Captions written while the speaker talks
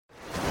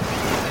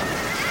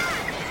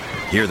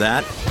Hear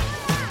that?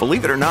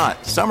 Believe it or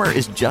not, summer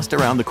is just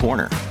around the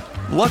corner.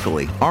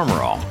 Luckily, Armor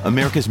All,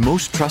 America's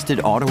most trusted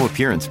auto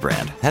appearance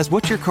brand, has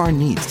what your car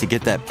needs to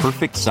get that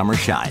perfect summer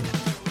shine.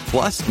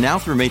 Plus, now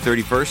through May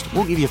 31st,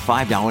 we'll give you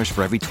 $5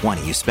 for every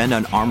 $20 you spend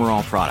on Armor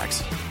All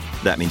products.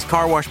 That means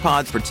car wash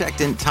pods,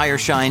 protectant, tire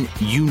shine,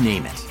 you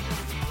name it.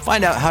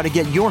 Find out how to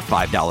get your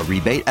 $5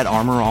 rebate at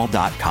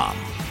armorall.com.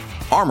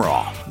 Armor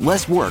All,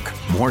 less work,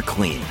 more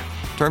clean.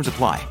 Terms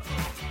apply.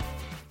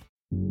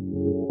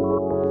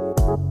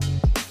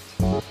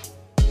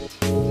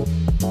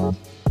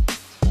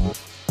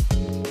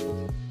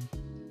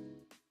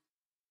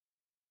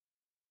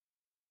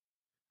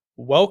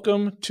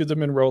 Welcome to the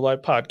Monroe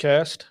Live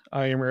podcast.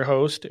 I am your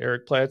host,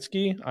 Eric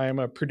Platsky. I am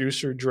a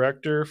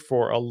producer-director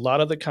for a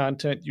lot of the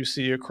content you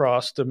see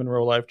across the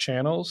Monroe Live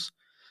channels.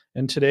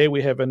 And today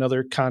we have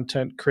another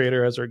content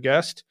creator as our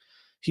guest.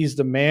 He's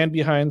the man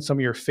behind some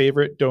of your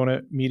favorite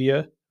donut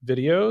media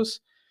videos,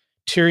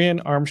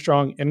 Tiernan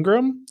Armstrong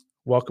Ingram.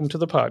 Welcome to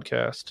the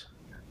podcast.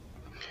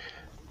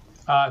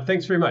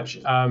 Thanks very much.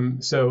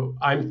 So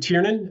I'm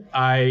Tiernan.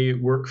 I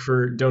work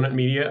for Donut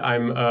Media.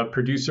 I'm a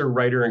producer,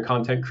 writer, and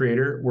content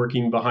creator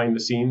working behind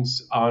the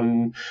scenes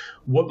on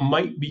what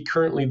might be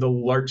currently the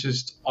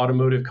largest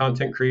automotive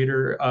content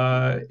creator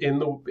in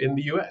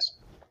the U.S.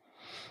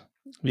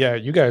 Yeah,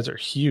 you guys are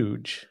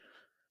huge.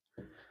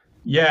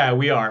 Yeah,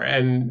 we are.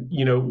 And,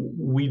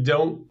 we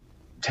don't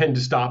tend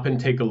to stop and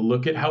take a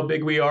look at how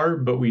big we are,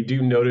 but we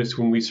do notice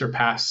when we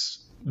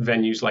surpass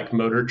venues like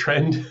Motor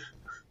Trend.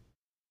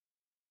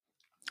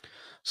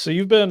 So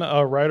you've been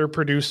a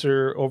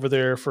writer-producer over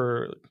there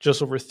for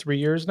just over 3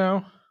 years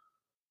now?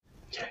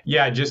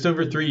 Yeah, just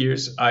over 3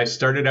 years. I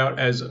started out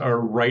as a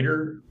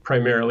writer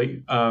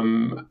primarily,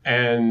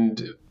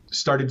 and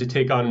started to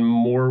take on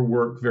more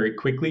work very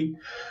quickly,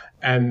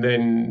 and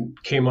then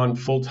came on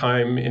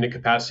full-time in a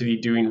capacity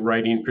doing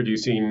writing,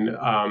 producing,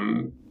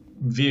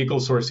 vehicle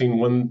sourcing.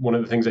 One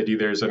of the things I do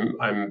there is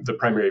I'm the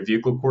primary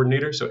vehicle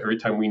coordinator. So every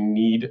time we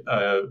need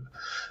a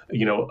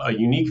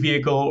unique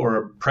vehicle or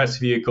a press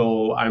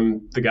vehicle,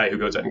 I'm the guy who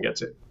goes out and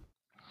gets it.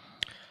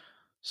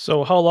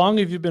 So how long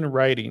have you been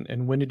writing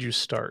and when did you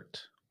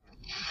start?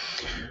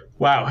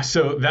 Wow.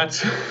 So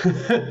that's,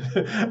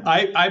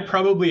 I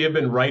probably have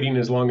been writing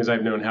as long as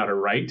I've known how to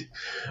write.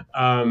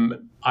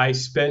 I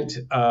spent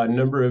a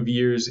number of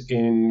years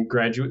in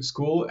graduate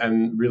school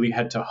and really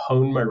had to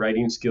hone my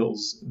writing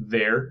skills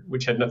there,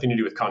 which had nothing to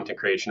do with content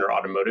creation or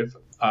automotive.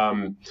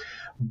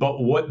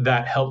 But what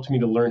that helped me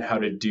to learn how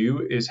to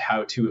do is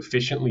how to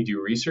efficiently do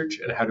research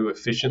and how to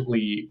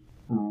efficiently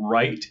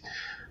write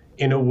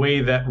in a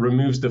way that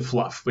removes the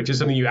fluff, which is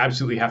something you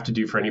absolutely have to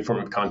do for any form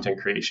of content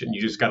creation. You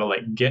just got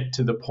to get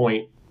to the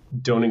point,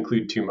 don't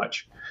include too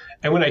much.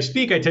 And when I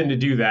speak, I tend to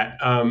do that.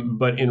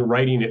 But in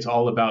writing, it's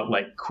all about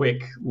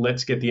quick,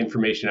 let's get the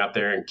information out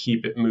there and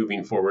keep it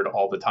moving forward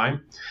all the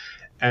time.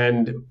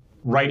 And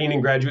writing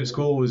in graduate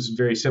school was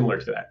very similar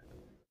to that.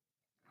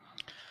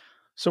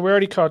 So we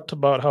already talked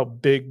about how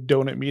big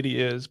Donut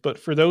Media is, but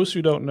for those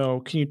who don't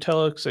know, can you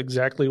tell us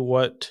exactly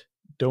what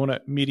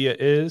Donut Media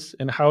is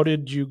and how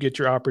did you get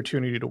your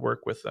opportunity to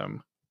work with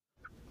them?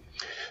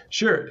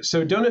 Sure.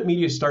 So Donut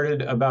Media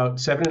started about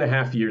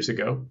 7.5 years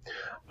ago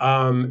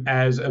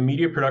as a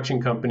media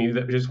production company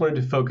that just wanted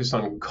to focus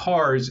on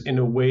cars in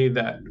a way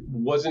that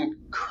wasn't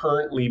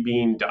currently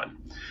being done.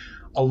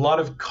 A lot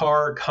of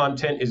car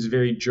content is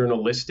very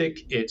journalistic.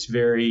 It's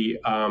very,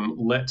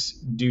 let's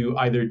do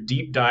either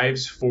deep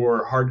dives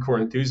for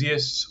hardcore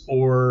enthusiasts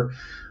or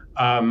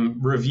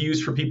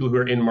reviews for people who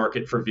are in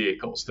market for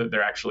vehicles that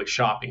they're actually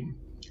shopping.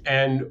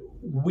 And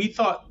we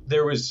thought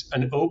there was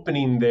an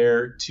opening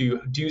there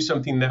to do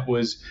something that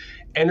was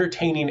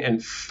entertaining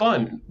and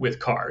fun with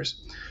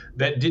cars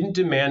that didn't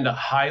demand a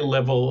high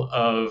level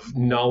of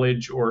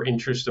knowledge or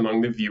interest among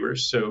the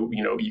viewers. So,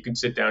 you can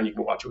sit down, you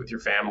can watch it with your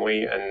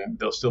family, and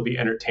they'll still be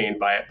entertained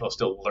by it. They'll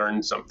still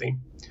learn something.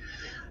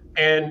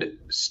 And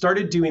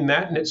started doing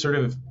that, and it sort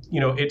of,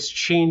 it's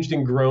changed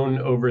and grown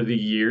over the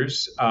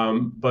years,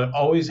 but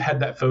always had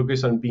that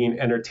focus on being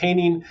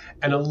entertaining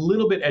and a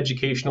little bit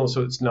educational,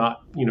 so it's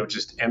not,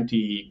 just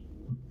empty,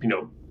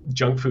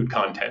 junk food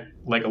content.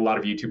 Like a lot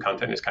of YouTube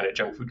content is kind of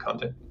junk food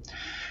content.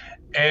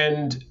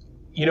 And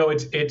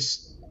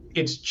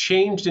it's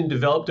changed and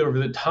developed over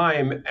the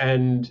time,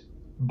 and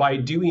by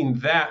doing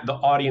that, the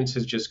audience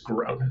has just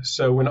grown.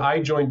 So when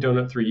I joined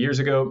Donut 3 years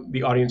ago,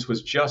 the audience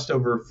was just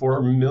over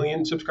 4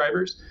 million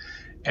subscribers.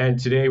 And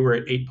today we're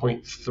at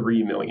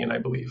 8.3 million, I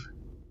believe.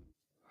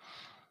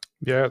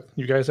 Yeah,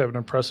 you guys have an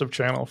impressive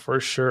channel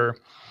for sure.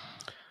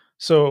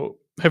 So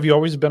have you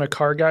always been a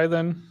car guy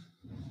then?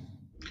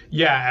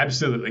 Yeah,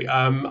 absolutely.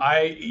 I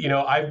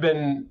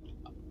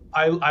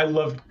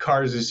loved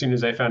cars as soon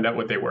as I found out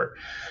what they were.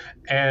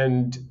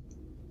 And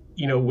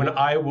when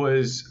I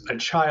was a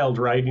child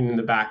riding in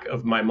the back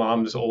of my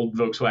mom's old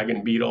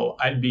Volkswagen Beetle,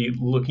 I'd be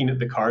looking at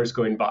the cars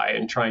going by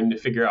and trying to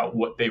figure out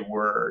what they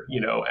were,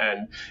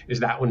 and is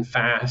that one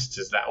fast?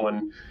 Is that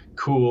one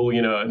cool?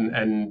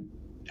 And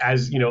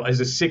as a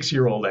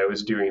 6-year-old, I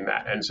was doing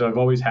that. And so I've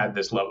always had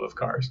this love of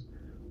cars.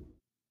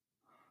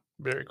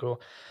 Very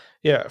cool.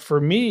 Yeah, for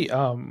me,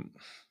 I'm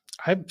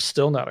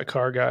still not a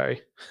car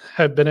guy.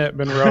 I've been at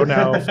Monroe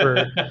now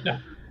for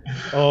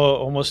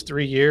almost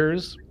 3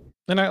 years.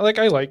 And I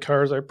like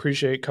cars. I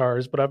appreciate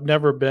cars, but I've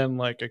never been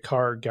like a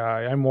car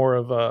guy. I'm more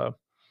of a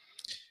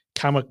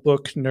comic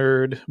book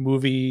nerd,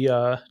 movie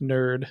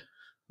nerd,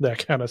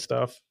 that kind of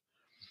stuff.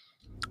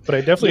 But I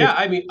definitely Yeah,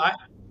 I mean,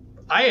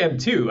 I am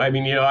too. I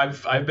mean,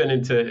 I've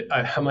been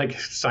I'm like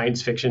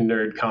science fiction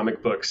nerd,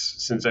 comic books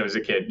since I was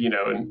a kid,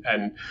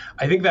 and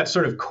I think that's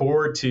sort of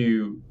core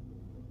to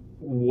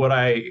what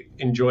I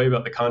enjoy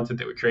about the content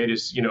that we create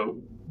is,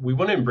 we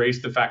want to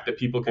embrace the fact that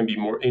people can be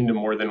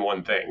more than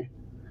one thing,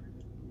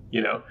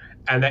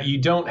 and that you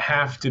don't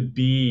have to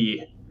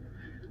be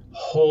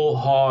whole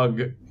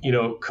hog,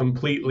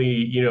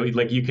 completely,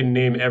 like you can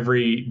name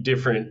every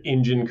different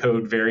engine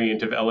code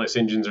variant of LS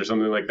engines or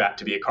something like that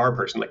to be a car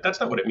person. Like, that's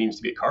not what it means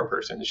to be a car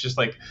person. It's just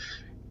like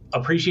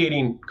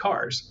appreciating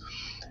cars.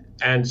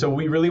 And so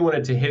we really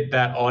wanted to hit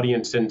that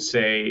audience and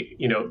say,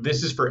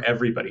 this is for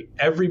everybody.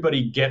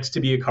 Everybody gets to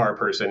be a car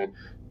person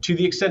to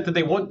the extent that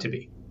they want to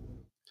be.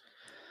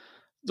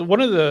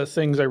 One of the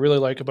things I really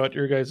like about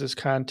your guys'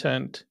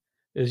 content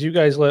is you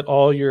guys let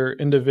all your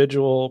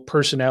individual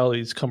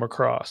personalities come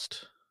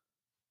across.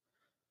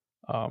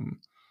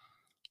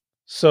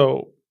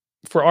 So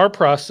for our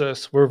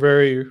process, we're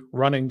very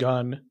run and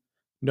gun,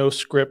 no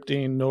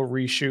scripting, no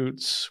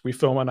reshoots. We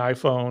film on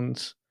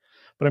iPhones.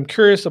 But I'm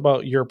curious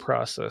about your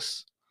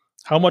process.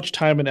 How much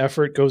time and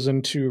effort goes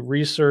into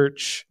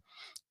research?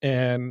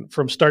 And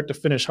from start to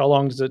finish, how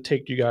long does it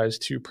take you guys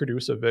to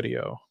produce a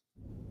video?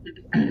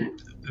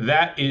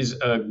 That is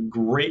a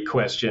great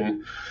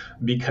question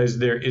because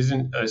there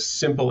isn't a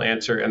simple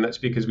answer, and that's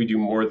because we do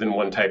more than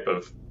one type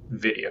of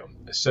video.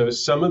 So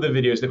some of the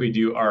videos that we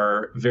do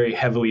are very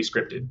heavily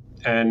scripted,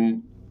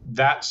 and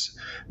that's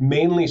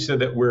mainly so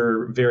that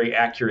we're very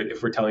accurate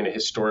if we're telling a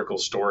historical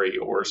story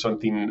or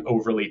something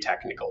overly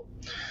technical.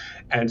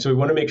 And so we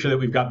want to make sure that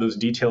we've got those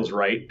details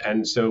right.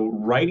 And so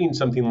writing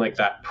something like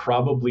that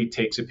probably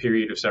takes a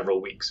period of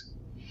several weeks.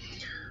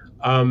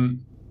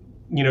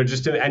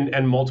 Just to,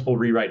 and multiple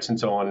rewrites and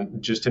so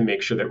on, just to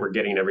make sure that we're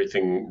getting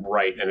everything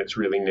right and it's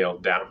really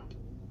nailed down.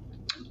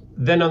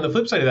 Then on the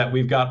flip side of that,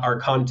 we've got our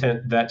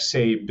content that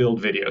say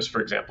build videos,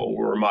 for example,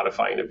 where we're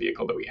modifying a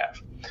vehicle that we have.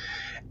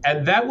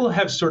 And that will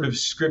have sort of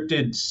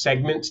scripted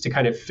segments to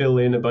kind of fill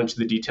in a bunch of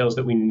the details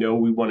that we know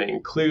we want to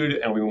include,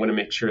 and we want to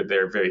make sure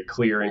they're very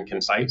clear and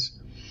concise.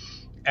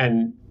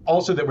 And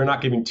also that we're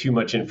not giving too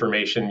much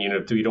information,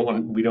 we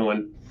don't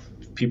want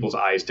people's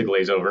eyes to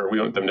glaze over.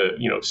 We want them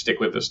to, stick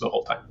with us the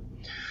whole time.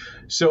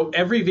 So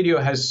every video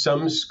has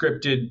some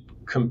scripted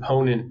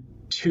component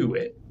to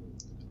it.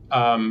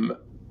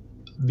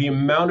 The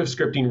amount of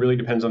scripting really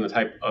depends on the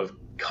type of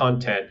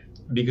content,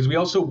 because we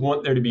also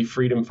want there to be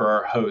freedom for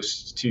our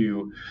hosts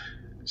to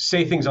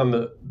say things on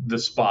the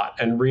spot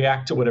and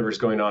react to whatever's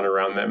going on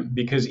around them,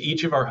 because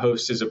each of our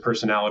hosts is a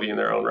personality in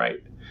their own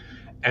right.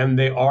 And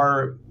they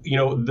are,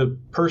 the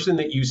person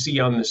that you see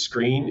on the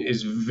screen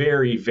is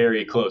very,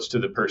 very close to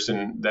the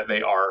person that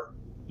they are,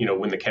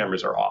 when the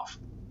cameras are off.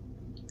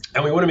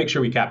 And we want to make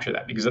sure we capture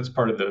that, because that's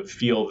part of the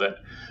feel that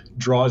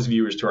draws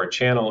viewers to our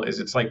channel. Is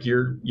it's like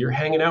you're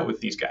hanging out with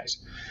these guys.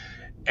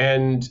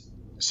 And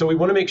so we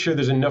want to make sure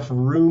there's enough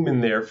room in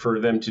there for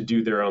them to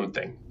do their own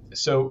thing.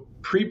 So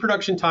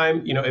pre-production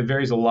time, it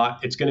varies a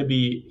lot. It's going to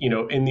be,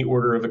 in the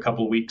order of a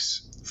couple of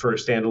weeks for a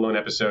standalone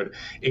episode.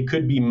 It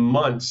could be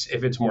months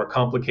if it's more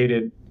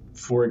complicated.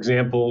 For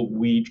example,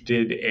 we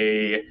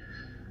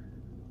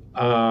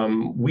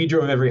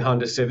drove every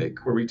Honda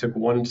Civic, where we took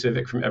one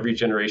Civic from every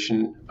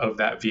generation of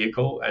that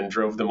vehicle and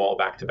drove them all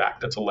back to back.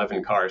 That's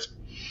 11 cars.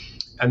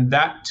 And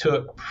that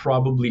took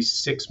probably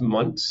 6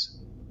 months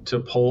to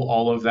pull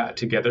all of that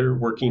together,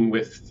 working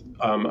with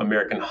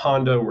American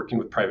Honda, working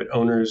with private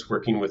owners,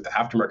 working with the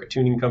aftermarket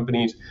tuning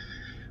companies.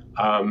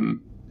 And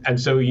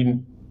so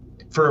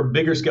for a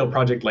bigger scale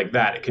project like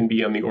that, it can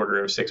be on the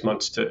order of 6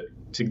 months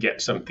to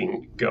get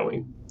something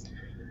going.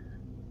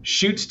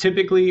 Shoots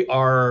typically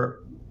are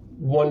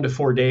 1 to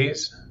 4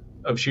 days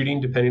of shooting,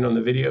 depending on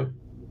the video.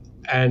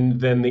 And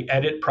then the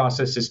edit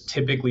process is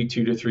typically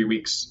 2 to 3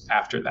 weeks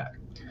after that.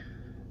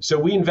 So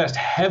we invest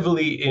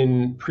heavily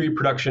in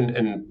pre-production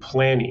and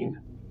planning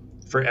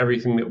for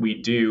everything that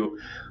we do,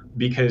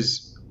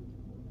 because,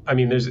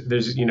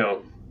 there's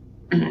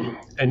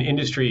an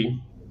industry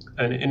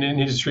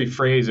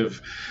phrase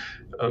of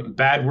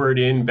bad word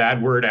in,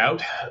 bad word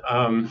out,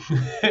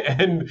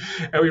 and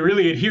we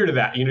really adhere to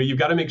that. You've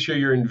got to make sure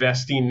you're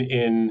investing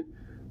in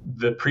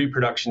the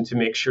pre-production to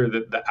make sure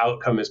that the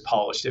outcome is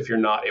polished. If you're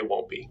not, it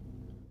won't be.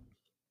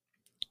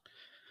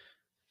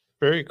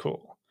 Very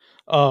cool.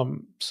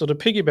 So to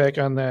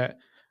piggyback on that,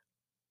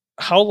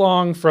 how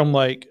long from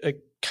like a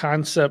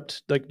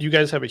concept, like do you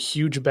guys have a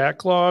huge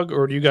backlog,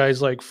 or do you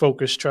guys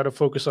try to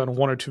focus on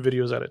 1 or 2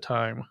 videos at a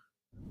time?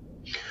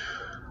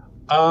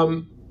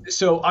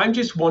 So I'm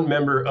just one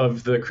member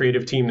of the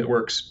creative team that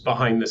works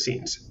behind the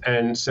scenes.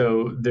 And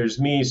so there's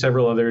me,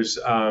 several others,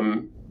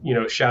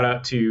 shout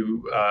out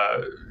to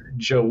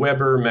Joe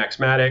Weber, Max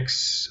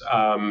Maddox,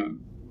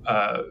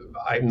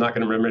 I'm not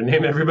going to remember to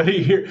name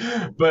everybody here,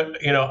 but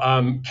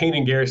Kane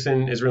and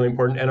Garrison is really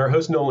important, and our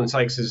host Nolan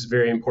Sykes is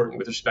very important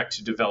with respect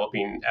to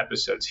developing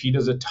episodes. He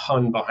does a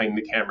ton behind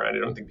the camera, and I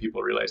don't think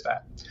people realize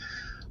that.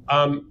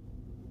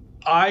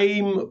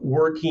 I'm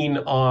working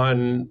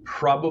on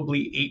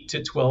probably 8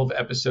 to 12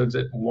 episodes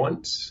at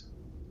once,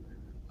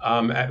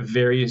 at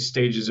various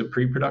stages of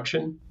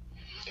pre-production,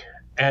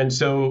 and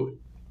so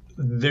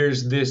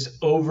there's this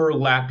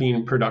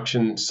overlapping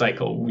production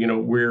cycle.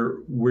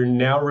 We're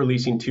now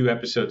releasing 2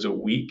 episodes a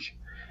week,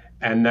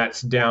 and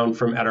that's down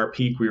from, at our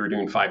peak, we were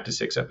doing 5 to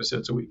 6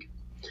 episodes a week.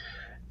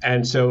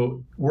 And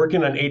so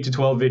working on 8 to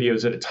 12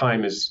 videos at a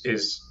time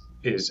is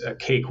a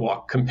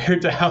cakewalk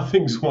compared to how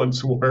things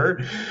once were.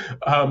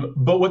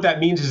 But what that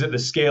means is that the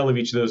scale of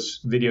each of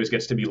those videos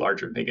gets to be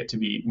larger. They get to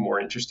be more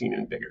interesting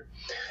and bigger.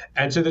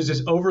 And so there's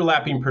this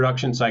overlapping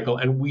production cycle,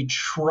 and we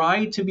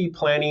try to be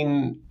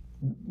planning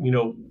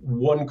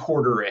 1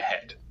 quarter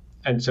ahead.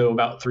 And so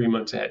about 3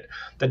 months ahead.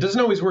 That doesn't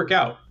always work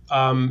out.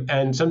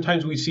 And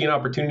sometimes we see an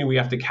opportunity, we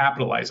have to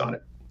capitalize on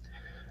it.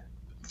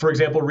 For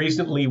example,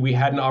 recently we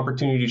had an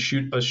opportunity to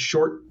shoot a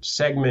short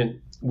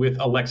segment with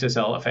a Lexus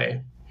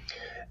LFA.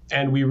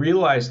 And we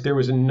realized there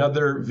was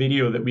another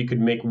video that we could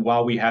make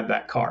while we had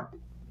that car.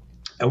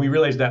 And we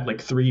realized that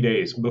like 3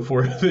 days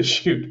before the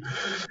shoot.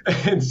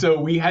 And so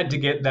we had to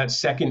get that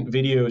second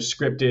video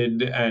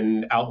scripted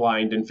and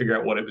outlined and figure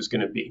out what it was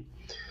going to be.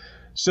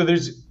 So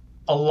there's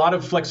a lot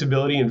of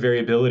flexibility and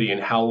variability in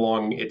how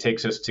long it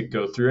takes us to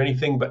go through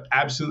anything, but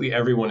absolutely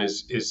everyone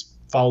is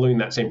following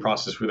that same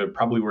process where they're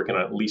probably working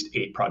on at least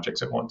 8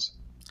 projects at once.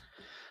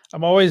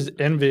 I'm always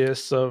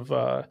envious of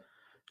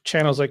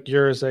channels like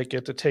yours that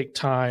get to take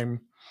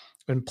time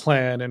and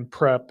plan and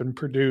prep and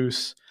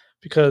produce,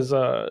 because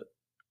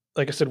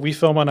like I said, we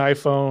film on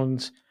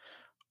iPhones.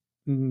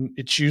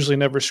 It's usually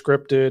never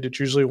scripted. It's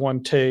usually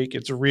one take.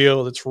 It's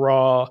real. It's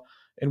raw.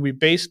 And we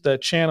based the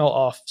channel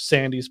off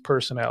Sandy's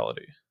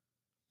personality.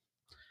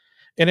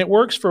 And it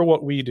works for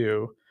what we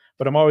do,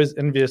 but I'm always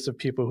envious of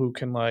people who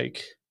can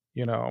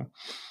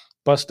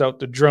bust out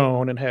the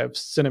drone and have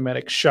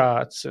cinematic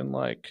shots. And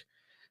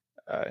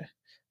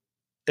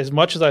as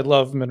much as I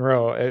love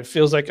Monroe, it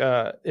feels like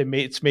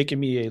it's making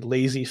me a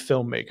lazy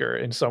filmmaker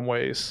in some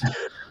ways.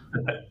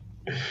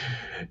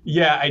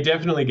 Yeah, I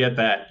definitely get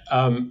that.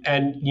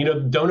 And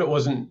Donut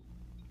wasn't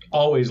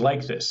always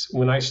like this.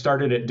 When I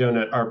started at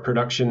Donut, our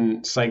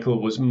production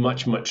cycle was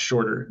much, much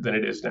shorter than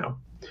it is now.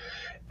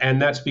 And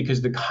that's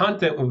because the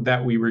content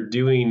that we were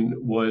doing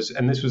was,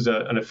 and this was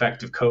an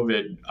effect of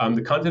COVID,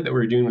 the content that we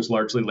were doing was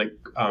largely like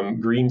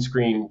green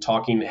screen,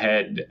 talking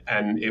head,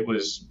 and it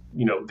was,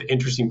 the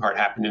interesting part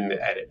happened in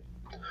the edit.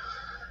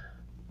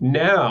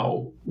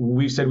 Now,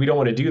 we've said we don't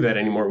want to do that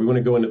anymore. We want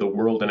to go into the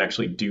world and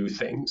actually do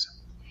things.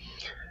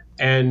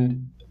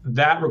 And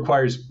that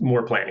requires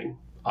more planning,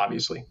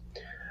 obviously.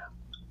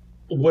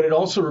 What it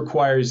also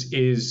requires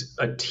is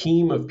a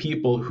team of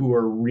people who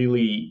are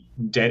really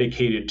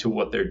dedicated to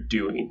what they're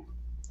doing.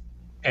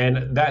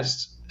 And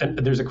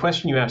there's a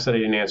question you asked that I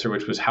didn't answer,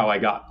 which was how I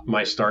got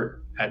my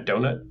start at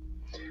Donut.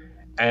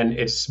 And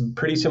it's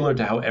pretty similar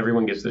to how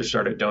everyone gets their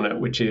start at Donut,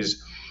 which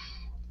is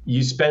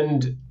you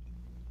spend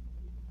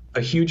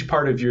a huge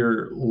part of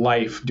your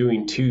life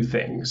doing 2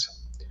 things.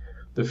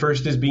 The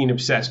first is being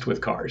obsessed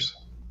with cars.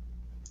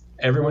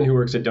 Everyone who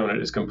works at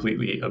Donut is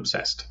completely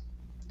obsessed.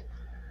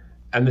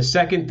 And the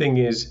second thing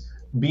is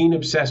being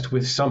obsessed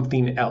with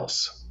something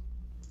else.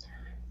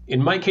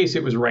 In my case,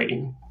 it was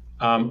writing.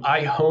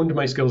 I honed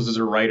my skills as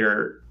a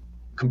writer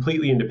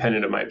completely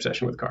independent of my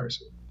obsession with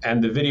cars.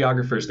 And the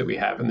videographers that we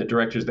have and the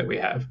directors that we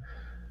have,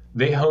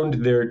 they honed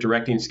their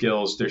directing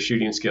skills, their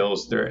shooting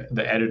skills,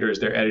 the editors,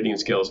 their editing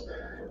skills,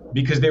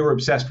 because they were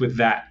obsessed with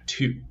that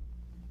too.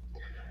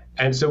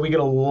 And so we get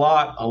a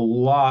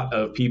lot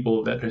of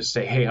people that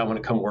say, hey, I want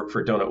to come work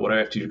for Donut. What do I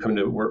have to do to come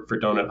to work for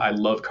Donut? I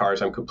love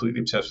cars. I'm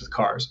completely obsessed with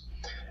cars.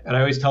 And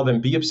I always tell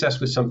them, be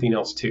obsessed with something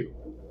else too.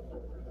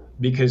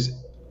 Because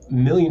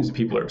millions of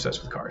people are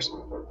obsessed with cars.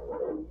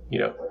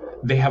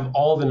 They have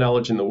all the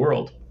knowledge in the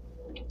world.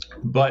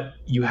 But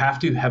you have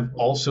to have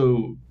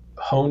also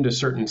honed a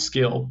certain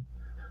skill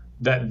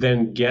that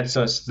then gets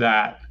us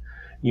that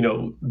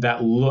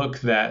look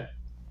that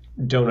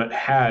Donut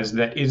has,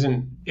 that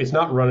it's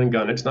not run and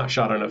gun, it's not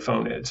shot on a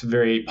phone, it's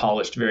very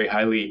polished, very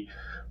highly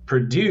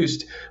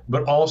produced,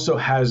 but also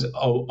has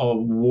a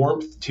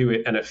warmth to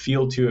it and a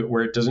feel to it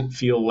where it doesn't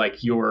feel like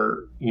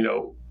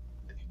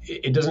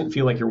it doesn't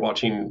feel like you're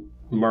watching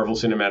Marvel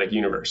Cinematic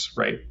Universe,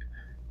 right?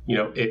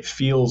 It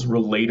feels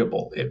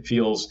relatable, it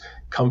feels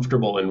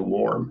comfortable and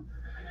warm.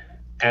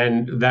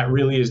 And that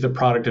really is the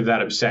product of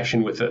that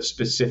obsession with a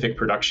specific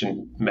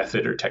production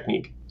method or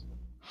technique.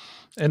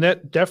 And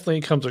that definitely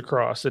comes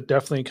across. It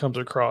definitely comes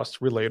across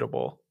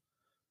relatable.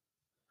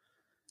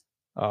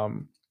 So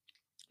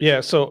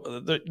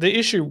the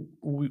issue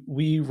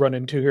we run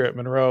into here at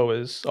Monroe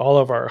is all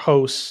of our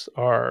hosts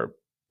are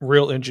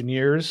real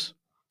engineers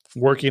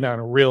working on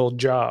real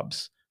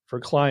jobs for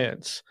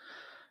clients.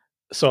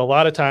 So a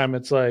lot of time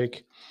it's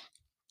like,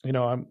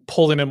 I'm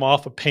pulling him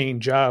off a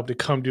paying job to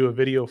come do a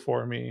video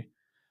for me.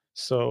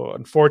 So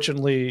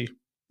unfortunately,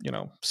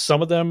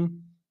 some of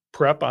them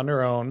prep on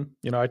their own.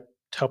 I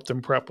help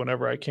them prep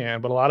whenever I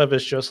can, but a lot of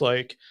it's just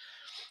like,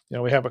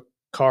 we have a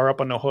car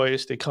up on the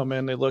hoist. They come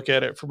in, they look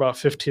at it for about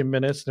 15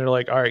 minutes, and they're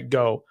like, all right,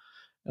 go.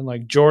 And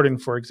like Jordan,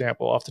 for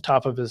example, off the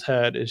top of his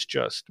head is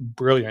just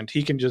brilliant.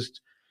 He can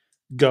just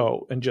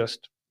go and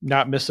just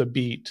not miss a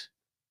beat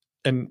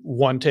in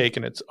one take,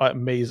 and it's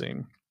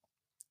amazing.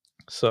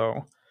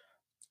 So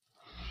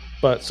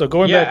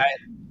going back.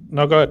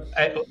 No, go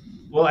ahead.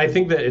 Well, I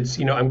think that it's,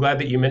 I'm glad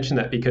that you mentioned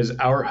that, because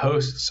our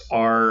hosts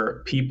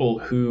are people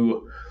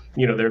who,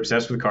 they're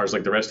obsessed with cars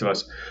like the rest of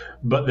us,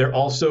 but they're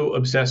also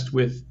obsessed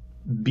with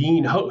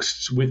being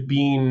hosts, with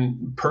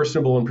being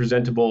personable and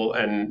presentable,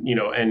 and,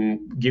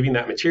 and giving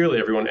that material to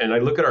everyone. And I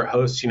look at our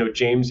hosts,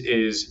 James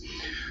is,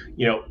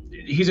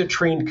 he's a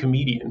trained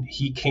comedian.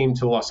 He came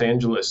to Los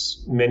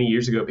Angeles many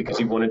years ago because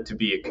he wanted to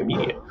be a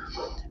comedian.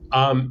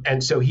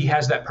 And so he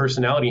has that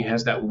personality, he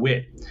has that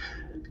wit.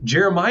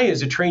 Jeremiah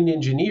is a trained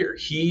engineer.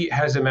 He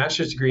has a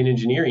master's degree in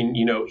engineering.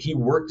 He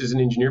worked as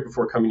an engineer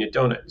before coming to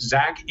Donut.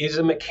 Zach is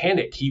a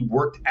mechanic. He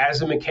worked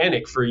as a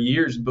mechanic for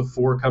years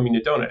before coming to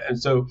Donut. And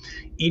so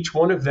each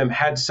one of them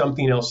had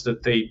something else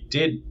that they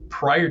did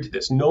prior to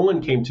this.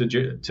 Nolan came to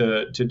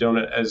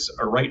Donut as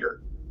a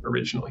writer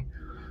originally.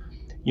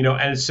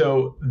 And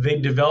so they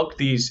developed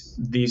these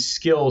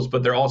skills,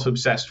 but they're also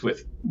obsessed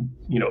with,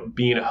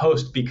 being a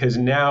host, because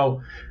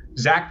now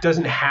Zach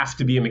doesn't have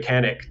to be a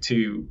mechanic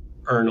to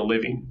earn a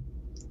living.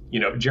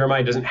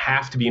 Jeremiah doesn't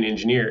have to be an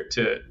engineer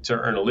to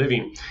earn a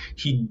living.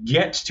 He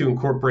gets to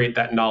incorporate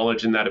that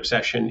knowledge and that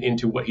obsession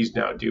into what he's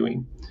now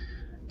doing.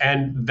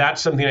 And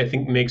that's something I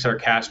think makes our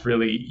cast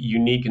really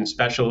unique and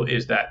special,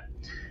 is that,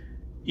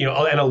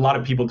 and a lot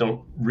of people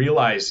don't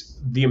realize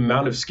the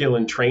amount of skill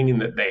and training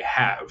that they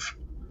have,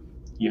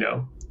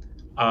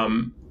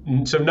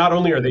 so not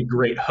only are they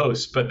great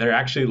hosts, but they're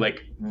actually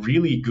like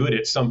really good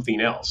at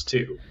something else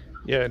too.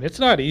 Yeah. And it's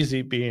not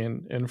easy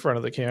being in front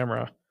of the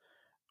camera.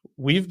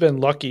 We've been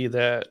lucky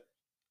that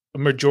a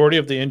majority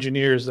of the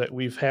engineers that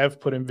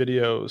have put in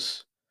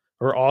videos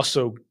are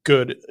also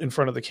good in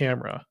front of the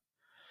camera.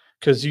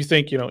 Because you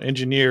think,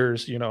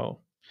 engineers,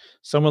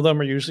 some of them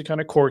are usually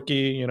kind of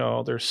quirky,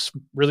 they're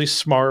really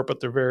smart, but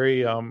they're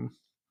very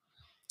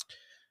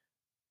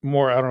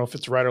more, I don't know if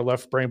it's right or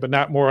left brain, but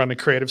not more on the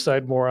creative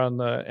side, more on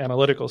the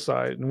analytical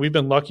side. And we've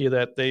been lucky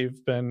that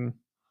they've been,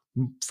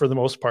 for the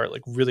most part,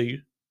 like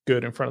really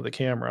good in front of the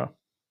camera.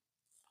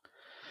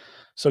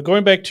 So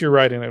going back to your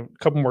writing, a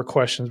couple more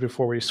questions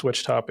before we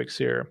switch topics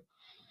here.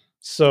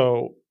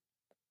 So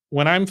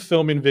when I'm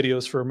filming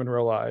videos for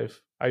Monroe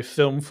Live, I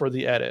film for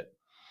the edit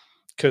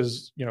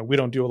because, we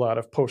don't do a lot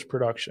of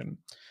post-production.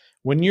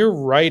 When you're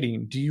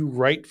writing, do you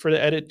write for the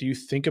edit? Do you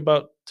think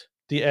about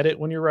the edit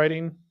when you're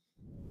writing?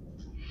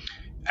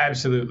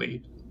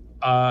 Absolutely.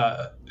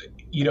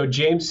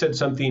 James said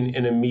something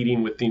in a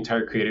meeting with the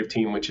entire creative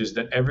team, which is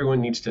that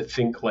everyone needs to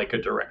think like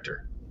a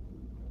director.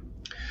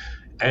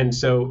 And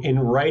so in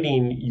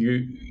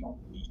writing,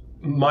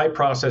 my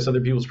process, other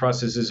people's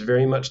process, is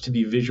very much to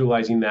be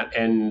visualizing that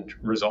end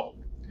result.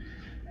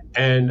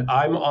 And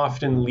I'm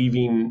often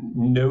leaving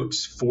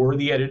notes for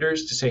the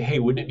editors to say, hey,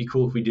 wouldn't it be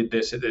cool if we did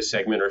this at this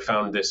segment, or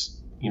found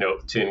this,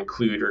 to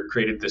include, or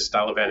created this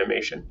style of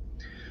animation.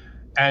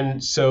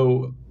 And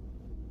so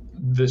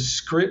the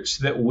scripts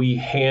that we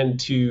hand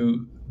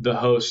to the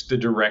host, the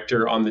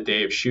director, on the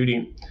day of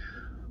shooting,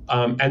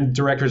 and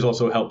directors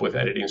also help with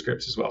editing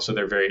scripts as well. So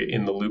they're very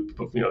in the loop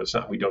of, it's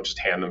not, we don't just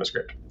hand them a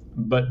script.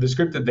 But the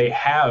script that they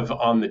have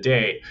on the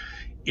day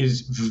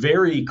is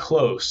very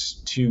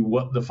close to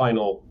what the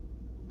final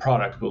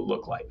product will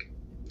look like.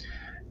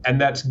 And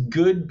that's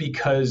good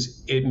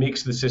because it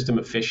makes the system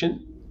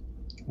efficient.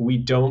 We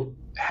don't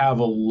have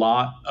a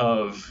lot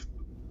of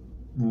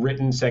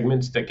written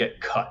segments that get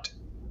cut.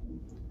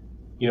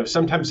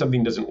 Sometimes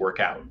something doesn't work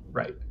out,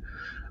 right?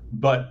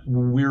 But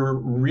we're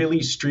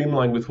really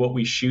streamlined with what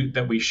we shoot,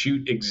 that we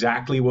shoot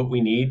exactly what we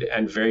need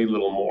and very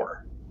little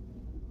more.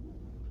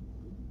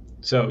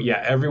 So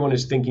yeah, everyone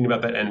is thinking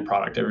about that end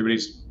product.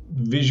 Everybody's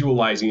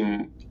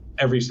visualizing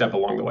every step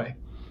along the way.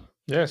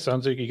 Yeah,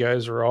 sounds like you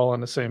guys are all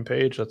on the same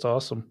page. That's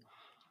awesome.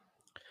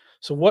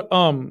 So what,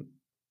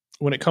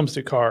 when it comes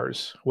to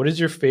cars, what is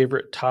your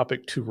favorite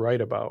topic to write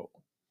about?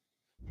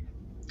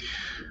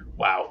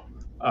 Wow.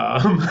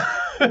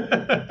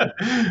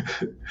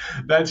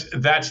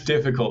 That's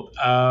difficult.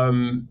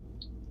 I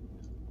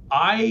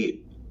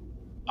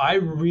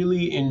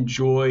really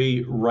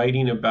enjoy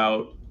writing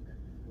about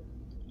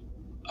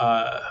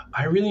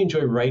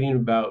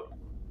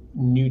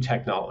new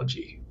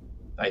technology.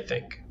 I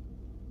think,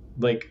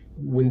 like,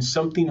 when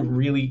something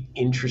really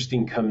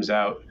interesting comes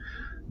out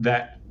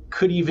that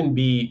could even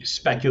be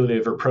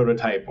speculative or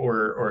prototype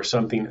or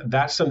something,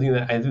 that's something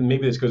that I think,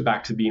 maybe this goes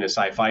back to being a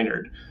sci-fi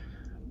nerd.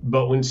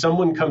 But when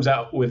someone comes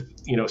out with,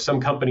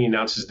 some company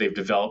announces they've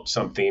developed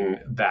something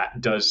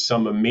that does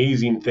some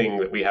amazing thing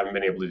that we haven't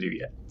been able to do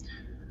yet,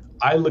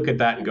 I look at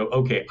that and go,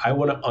 okay, I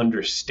want to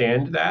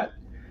understand that.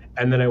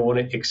 And then I want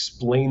to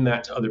explain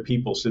that to other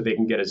people so they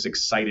can get as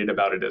excited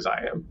about it as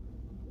I am.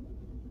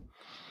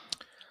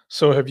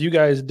 So have you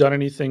guys done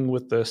anything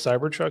with the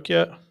Cybertruck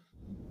yet?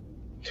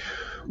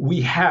 We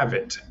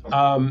haven't.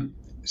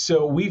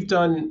 So we've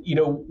done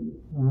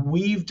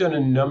a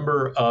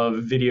number of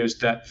videos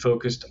that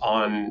focused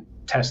on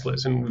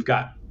Teslas, and we've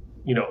got,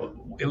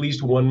 at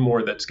least one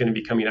more that's going to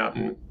be coming out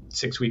in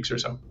 6 weeks or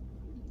so.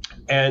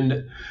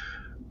 And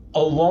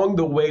along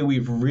the way,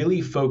 we've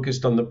really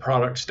focused on the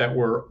products that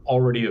were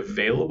already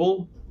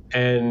available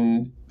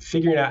and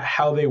figuring out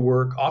how they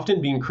work, often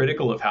being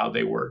critical of how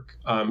they work.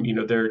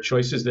 There are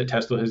choices that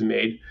Tesla has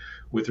made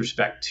with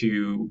respect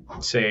to,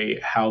 say,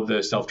 how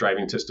the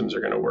self-driving systems are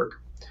going to work,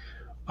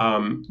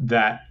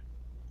 that,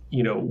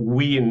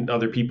 we and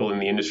other people in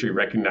the industry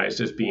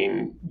recognized as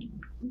being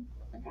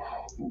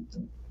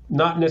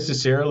not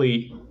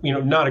necessarily,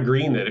 not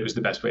agreeing that it was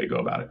the best way to go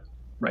about it,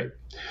 right?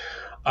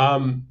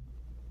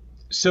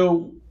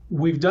 So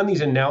we've done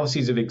these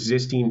analyses of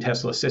existing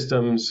Tesla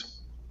systems,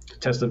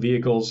 Tesla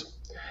vehicles,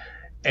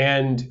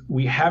 and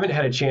we haven't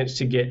had a chance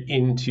to get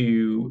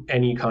into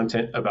any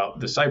content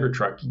about the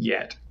Cybertruck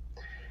yet.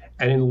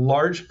 And in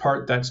large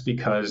part, that's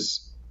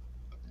because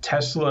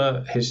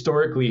Tesla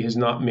historically has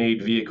not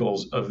made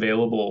vehicles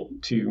available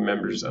to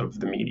members of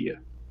the media.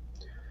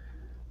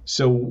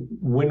 So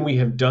when we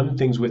have done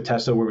things with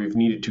Tesla where we've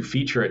needed to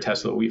feature a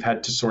Tesla, we've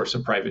had to source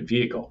a private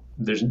vehicle.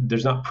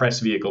 There's not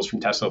press vehicles from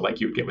Tesla like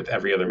you would get with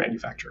every other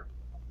manufacturer.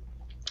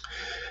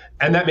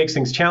 And that makes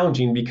things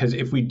challenging because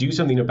if we do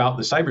something about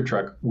the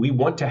Cybertruck, we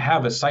want to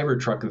have a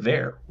Cybertruck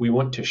there. We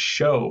want to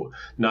show,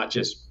 not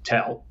just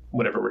tell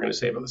whatever we're going to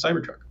say about the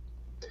Cybertruck.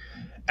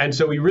 And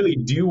so we really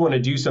do want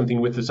to do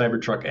something with the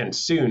Cybertruck, and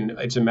soon.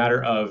 It's a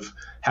matter of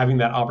having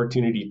that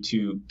opportunity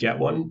to get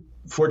one.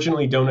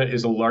 Fortunately, Donut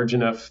is a large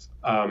enough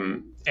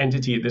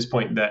entity at this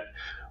point that,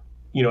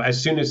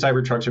 as soon as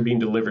Cybertrucks are being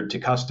delivered to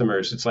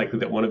customers, it's likely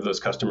that one of those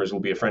customers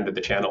will be a friend of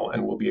the channel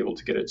and we'll be able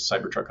to get a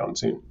Cybertruck on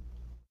soon.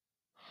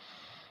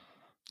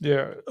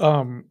 Yeah.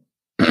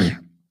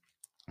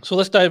 So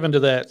let's dive into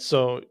that.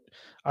 So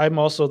I'm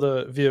also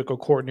the vehicle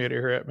coordinator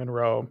here at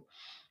Monroe.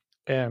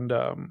 And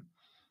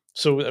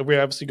so we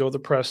obviously go the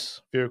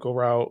press vehicle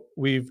route.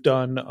 We've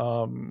done,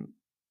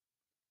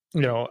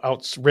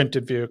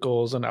 rented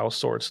vehicles and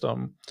outsourced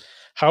them.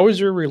 How is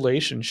your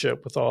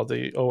relationship with all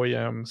the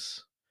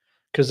OEMs?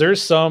 Because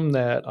there's some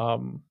that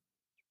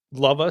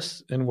love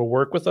us and will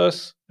work with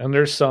us, and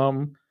there's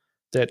some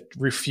that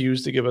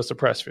refuse to give us a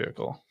press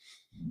vehicle.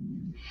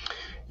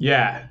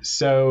 Yeah,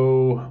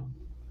 so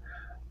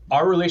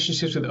our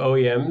relationships with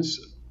OEMs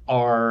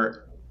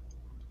are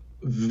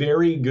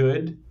very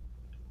good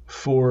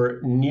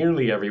for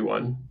nearly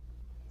everyone,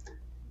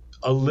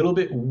 a little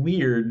bit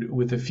weird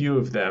with a few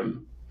of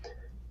them,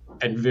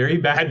 and very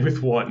bad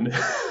with one.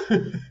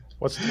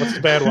 What's the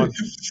bad one?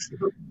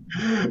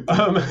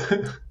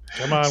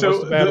 Come on, so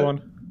what's the bad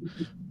one?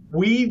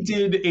 We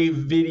did a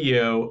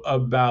video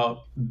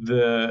about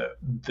the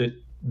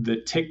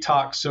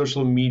TikTok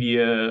social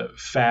media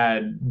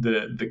fad,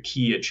 the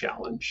Kia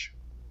challenge,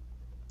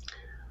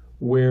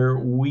 where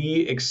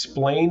we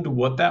explained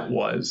what that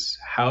was,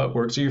 how it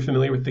works. Are you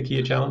familiar with the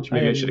Kia challenge?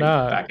 Maybe I should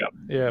back up.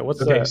 Yeah, what's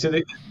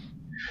that?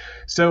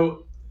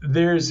 So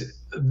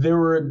there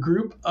were a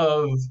group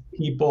of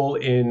people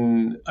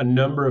in a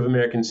number of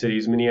American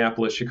cities,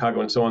 Minneapolis,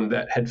 Chicago, and so on,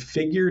 that had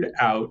figured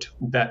out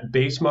that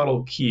base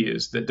model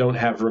Kias that don't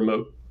have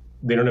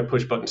they don't have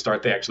push button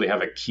start, they actually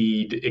have a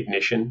keyed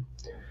ignition,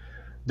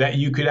 that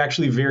you could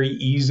actually very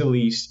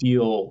easily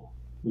steal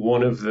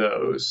one of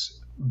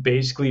those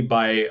basically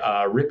by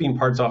ripping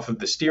parts off of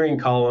the steering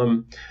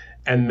column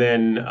and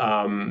then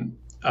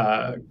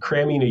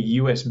cramming a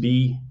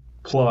USB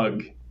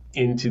plug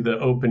into the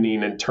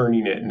opening and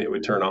turning it, and it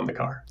would turn on the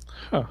car.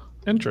 Huh,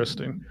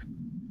 interesting.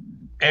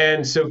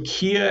 And so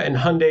Kia and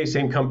Hyundai,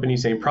 same company,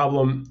 same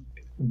problem,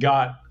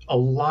 got a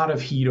lot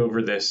of heat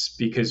over this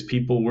because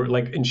people were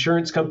like,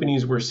 insurance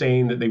companies were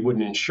saying that they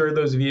wouldn't insure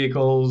those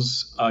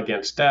vehicles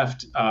against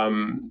theft.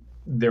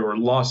 There were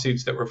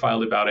lawsuits that were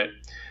filed about it.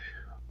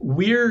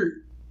 We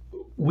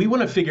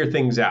want to figure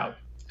things out.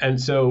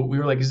 And so we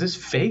were like, is this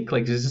fake?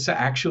 Like, is this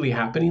actually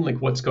happening? Like,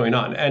 what's going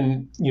on?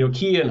 And,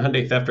 Kia and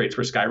Hyundai theft rates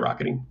were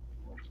skyrocketing.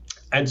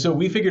 And so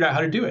we figured out how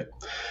to do it.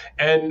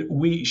 And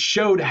we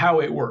showed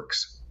how it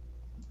works.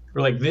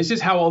 We're like, this is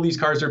how all these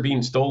cars are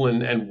being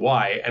stolen and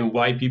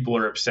why people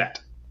are upset.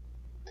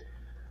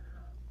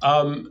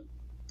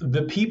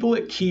 The people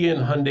at Kia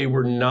and Hyundai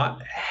were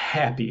not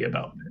happy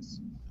about this.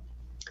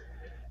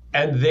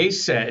 And they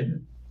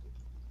said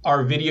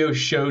our video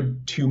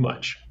showed too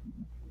much.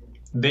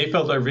 They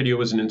felt our video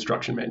was an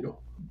instruction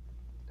manual.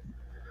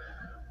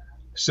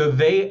 So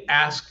they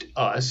asked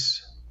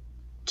us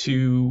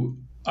to,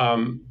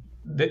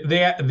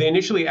 they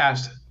initially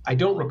asked, I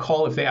don't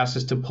recall if they asked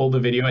us to pull the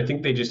video. I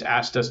think they just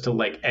asked us to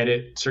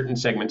edit certain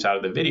segments out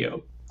of the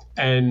video.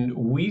 And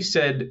we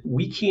said,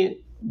 we can't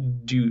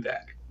do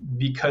that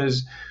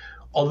because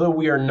although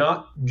we are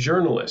not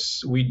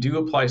journalists, we do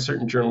apply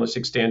certain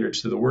journalistic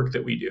standards to the work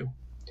that we do.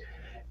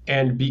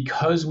 And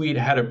because we'd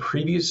had a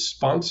previous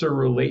sponsor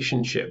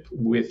relationship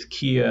with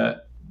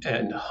Kia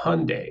and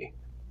Hyundai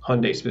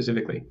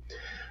specifically,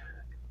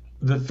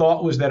 the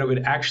thought was that it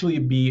would actually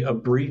be a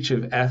breach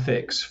of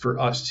ethics for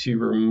us to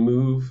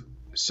remove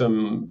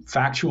some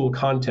factual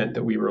content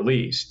that we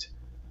released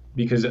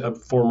because a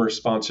former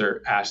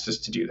sponsor asked us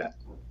to do that.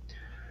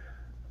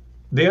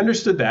 They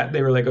understood that.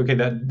 They were like, okay,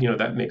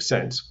 that makes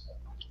sense.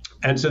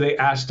 And so they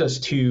asked us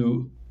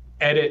to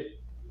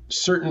edit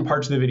certain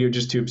parts of the video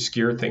just to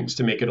obscure things,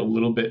 to make it a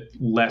little bit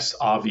less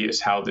obvious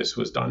how this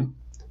was done.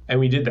 And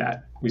we did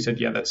that. We said,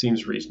 yeah, that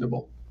seems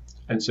reasonable.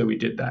 And so we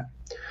did that.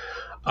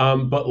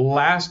 But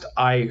last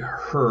I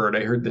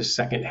heard this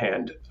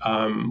secondhand,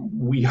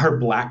 we are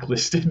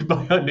blacklisted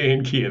by Hyundai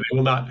and Kia.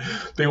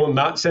 They will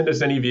not send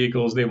us any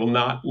vehicles. They will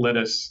not let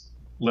us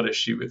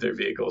shoot with their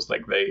vehicles.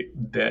 Like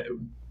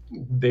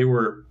they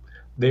were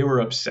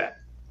upset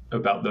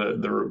about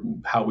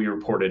the how we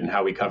reported and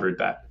how we covered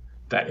that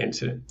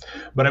incident.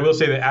 But I will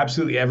say that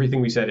absolutely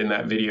everything we said in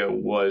that video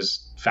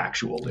was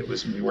factual.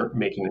 We weren't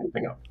making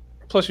anything up.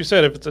 Plus, you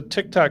said if it's a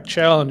TikTok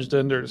challenge,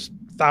 then there's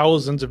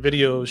thousands of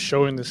videos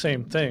showing the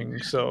same thing.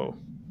 So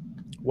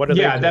what are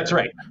they? Yeah, that's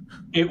right.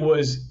 It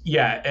was,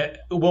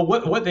 well,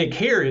 what they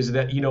care is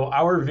that,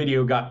 our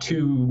video got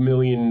 2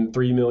 million,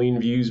 3 million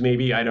views,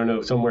 maybe, I don't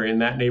know, somewhere in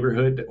that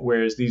neighborhood.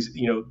 Whereas these,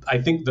 I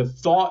think the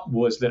thought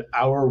was that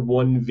our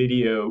one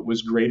video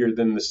was greater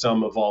than the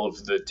sum of all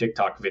of the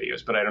TikTok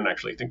videos, but I don't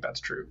actually think that's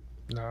true.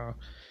 No,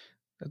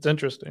 that's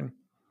interesting.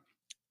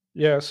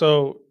 Yeah.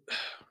 So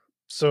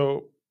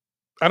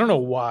I don't know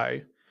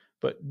why,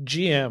 but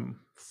GM,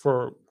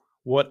 for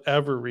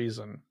whatever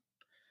reason,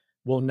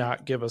 will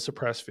not give us a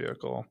press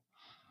vehicle.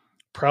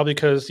 Probably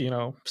because,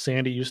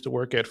 Sandy used to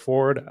work at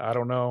Ford. I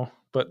don't know.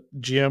 But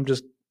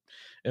GM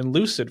and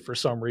Lucid, for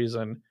some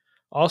reason,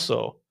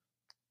 also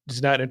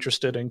is not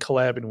interested in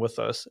collabing with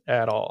us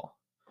at all.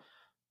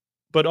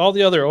 But all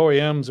the other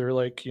OEMs are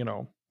like,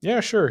 yeah,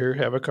 sure, here,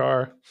 have a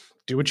car.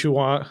 Do what you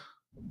want.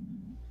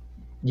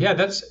 Yeah,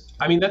 that's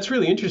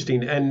really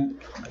interesting.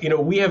 And,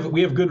 we have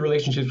good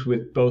relationships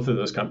with both of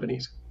those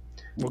companies.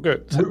 Well,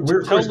 good. Tell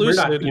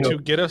Lucid to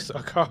get us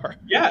a car.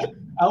 Yeah,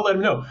 I'll let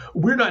them know.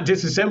 We're not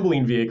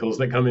disassembling vehicles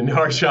that come into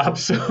our shop,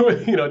 so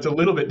it's a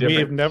little bit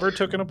different. We've never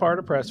taken apart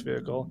a press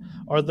vehicle,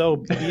 although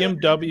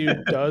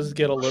BMW does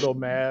get a little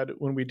mad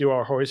when we do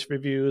our hoist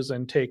reviews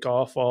and take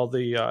off all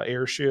the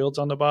air shields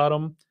on the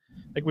bottom.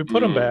 Like, we put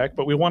them back,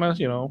 but we want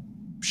to,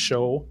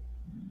 show.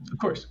 Of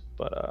course.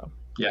 But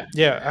yeah.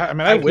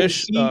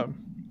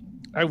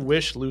 I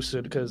wish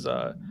Lucid, because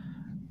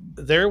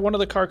they're one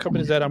of the car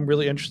companies that I'm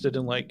really interested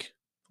in, like,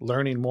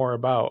 learning more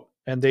about.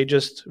 And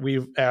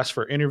we've asked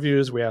for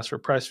interviews, we asked for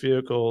press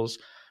vehicles,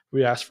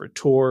 we asked for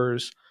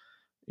tours,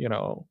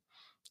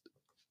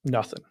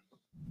 nothing.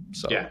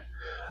 So yeah,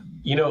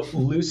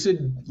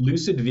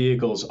 Lucid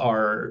vehicles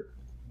are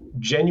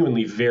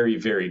genuinely very,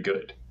 very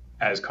good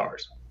as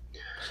cars.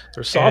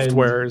 Their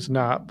software is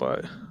not,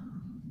 but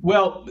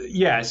well,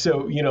 yeah.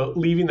 So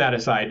leaving that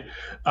aside,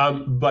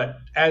 but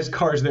as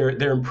cars,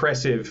 they're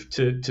impressive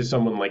to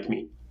someone like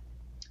me,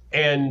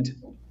 and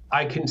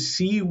I can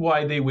see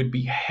why they would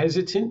be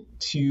hesitant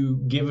to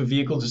give a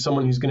vehicle to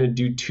someone who's going to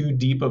do too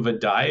deep of a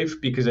dive,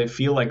 because I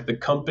feel like the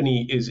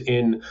company is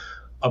in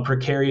a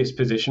precarious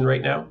position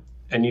right now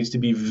and needs to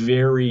be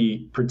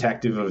very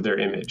protective of their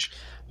image.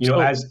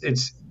 As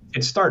it's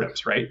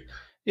startups, right?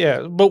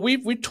 Yeah, but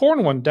we've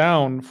torn one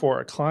down for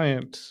a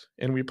client,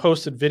 and we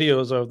posted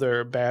videos of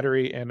their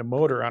battery and a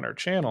motor on our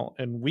channel,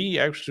 and we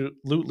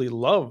absolutely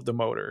love the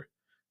motor,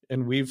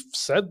 and we've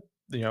said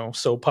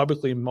so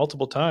publicly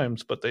multiple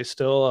times, but they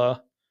still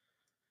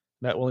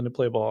not willing to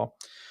play ball.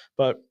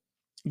 But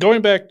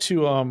going back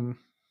to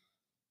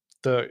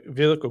the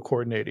vehicle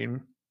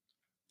coordinating,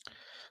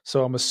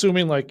 so I'm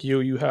assuming, like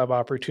you have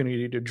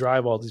opportunity to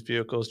drive all these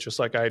vehicles just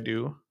like I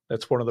do.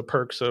 That's one of the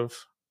perks of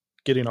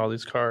getting all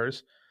these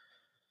cars.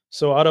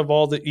 So out of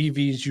all the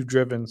EVs you've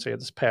driven, say,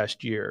 this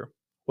past year,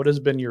 what has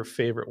been your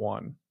favorite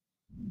one?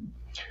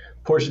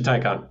 Porsche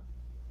Taycan.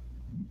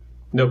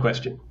 No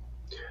question.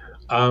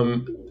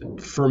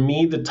 For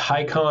me, the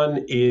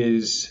Taycan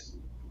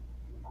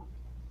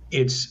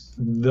it's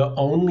the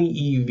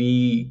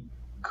only EV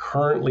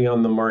currently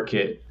on the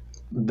market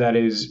that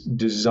is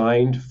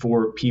designed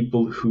for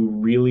people who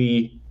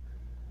really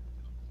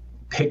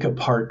pick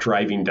apart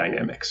driving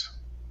dynamics.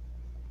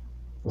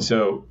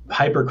 So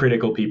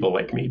hypercritical people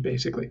like me,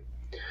 basically.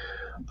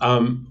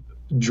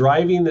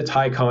 Driving the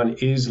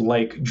Taycan is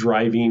like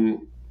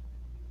driving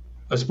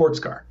a sports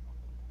car.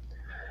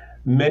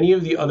 Many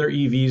of the other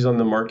EVs on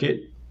the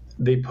market,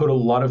 they put a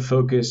lot of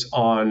focus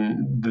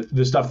on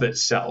the stuff that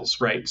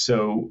sells, right?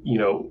 So,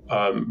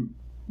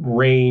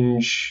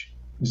 range,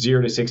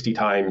 0 to 60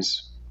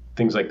 times,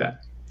 things like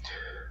that.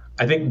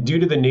 I think due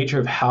to the nature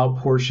of how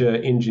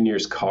Porsche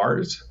engineers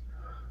cars,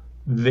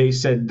 they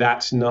said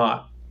that's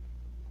not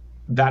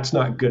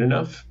good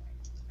enough.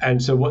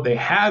 And so what they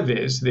have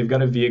is they've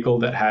got a vehicle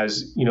that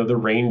has, the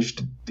range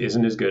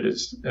isn't as good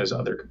as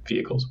other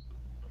vehicles.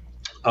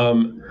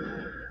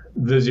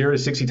 The 0 to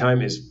 60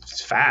 time is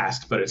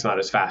fast, but it's not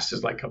as fast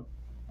as like a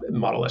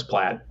Model S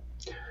Plaid.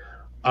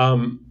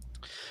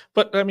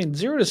 But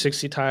 0 to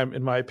 60 time,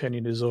 in my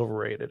opinion, is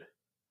overrated.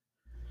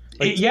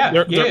 Like Yeah,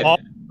 they're all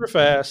super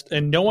fast,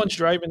 and no one's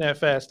driving that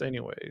fast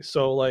anyway.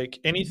 So like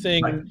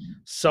anything right.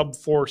 sub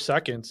 4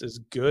 seconds is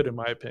good in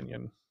my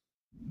opinion.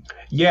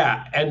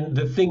 Yeah, and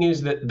the thing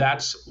is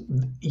that's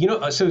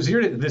so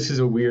this is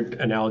a weird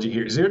analogy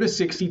here. 0 to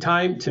 60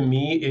 time to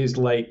me is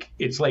like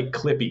it's like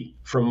Clippy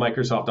from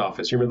Microsoft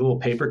Office. You remember the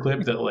little paper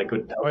clip that like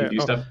would help you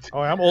do stuff?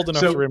 Oh, I'm old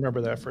enough to remember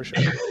that for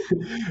sure.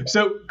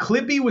 So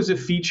Clippy was a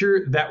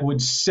feature that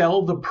would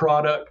sell the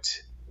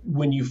product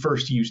when you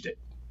first used it,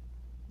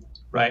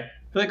 right?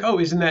 Like, oh,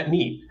 isn't that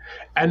neat?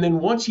 And then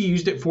once you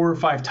used it 4 or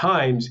 5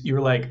 times,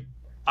 you're like,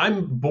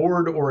 I'm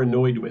bored or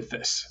annoyed with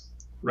this,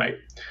 right?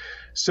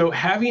 So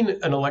having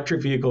an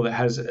electric vehicle that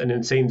has an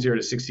insane 0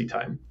 to 60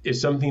 time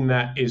is something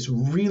that is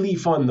really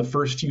fun the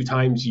first few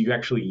times you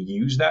actually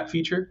use that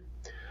feature.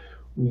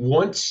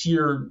 Once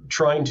you're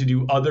trying to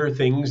do other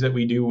things that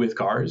we do with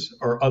cars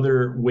or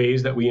other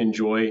ways that we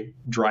enjoy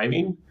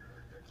driving,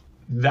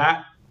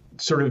 that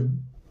sort of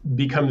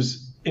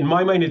becomes, in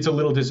my mind, it's a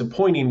little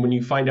disappointing when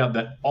you find out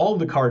that all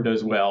the car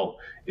does well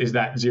is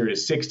that 0 to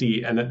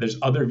 60 and that there's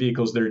other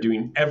vehicles that are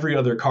doing every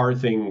other car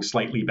thing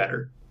slightly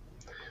better.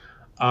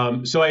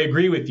 So I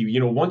agree with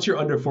you. Once you're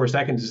under 4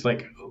 seconds, it's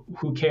like,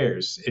 who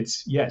cares?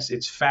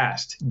 It's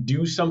fast.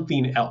 Do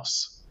something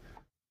else.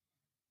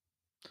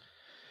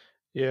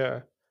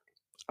 Yeah.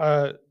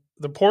 The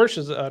Porsche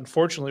is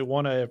unfortunately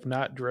one I have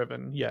not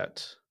driven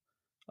yet.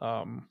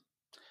 Out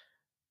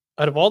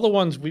of all the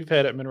ones we've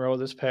had at Monroe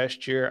this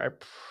past year,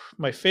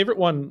 my favorite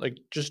one, like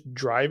just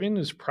driving,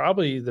 is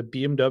probably the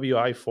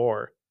BMW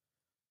i4.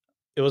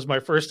 It was my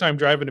first time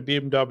driving a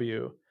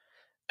BMW,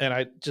 and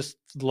I just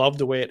loved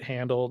the way it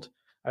handled.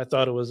 I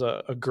thought it was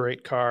a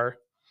great car.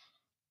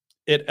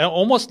 It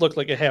almost looked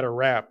like it had a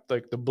wrap.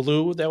 Like the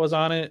blue that was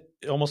on it,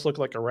 it almost looked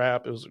like a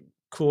wrap. It was a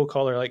cool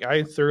color. Like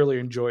I thoroughly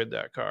enjoyed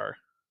that car.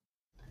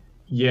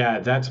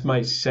 Yeah, that's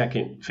my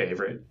second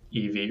favorite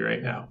EV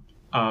right now,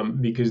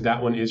 because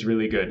that one is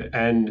really good.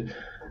 And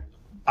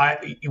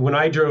when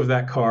I drove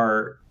that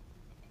car,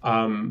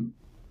 what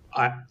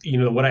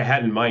I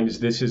had in mind is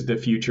this is the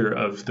future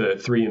of the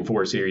 3 and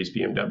 4 Series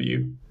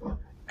BMW.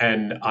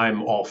 And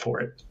I'm all for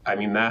it. I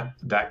mean,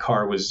 that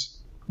car was,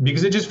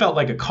 because it just felt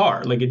like a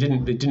car. Like it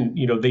didn't, they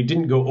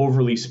didn't go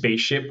overly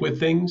spaceship with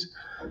things.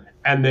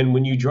 And then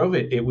when you drove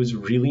it, it was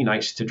really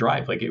nice to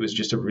drive. Like it was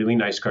just a really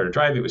nice car to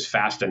drive. It was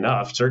fast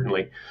enough,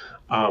 certainly.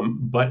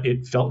 But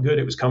it felt good.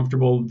 It was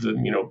comfortable.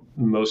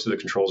 Most of the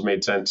controls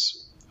made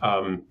sense.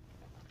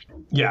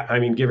 Yeah, I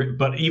mean,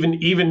 but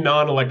even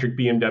non-electric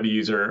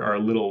BMWs are a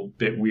little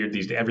bit weird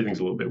these days. Everything's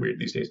a little bit weird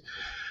these days.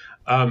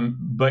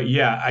 But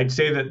yeah, I'd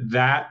say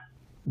that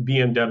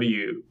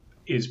BMW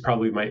is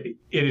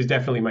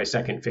definitely my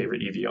second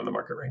favorite EV on the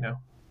market right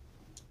now.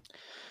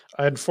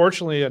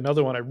 Unfortunately,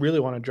 another one I really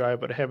want to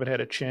drive, but I haven't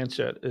had a chance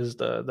yet, is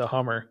the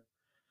Hummer.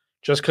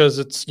 Just because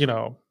it's,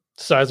 the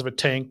size of a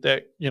tank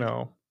that,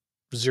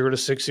 0 to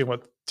 60 in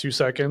 2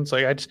 seconds.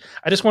 Like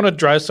I just want to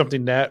drive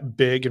something that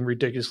big and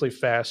ridiculously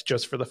fast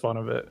just for the fun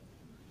of it.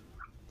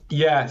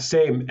 Yeah,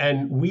 same.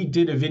 And we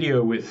did a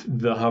video with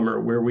the Hummer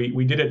where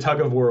we did a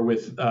tug of war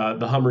with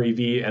the Hummer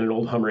EV and an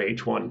old Hummer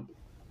H1.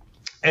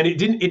 And it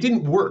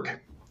didn't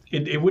work.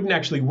 It wouldn't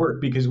actually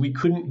work because we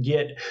couldn't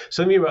get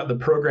something about the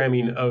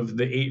programming of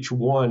the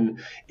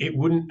H1. It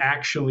wouldn't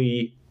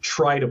actually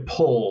try to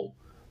pull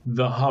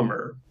the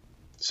Hummer.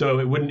 So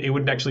it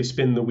wouldn't actually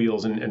spin the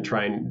wheels and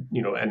try and,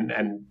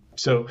 and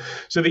so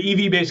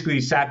the EV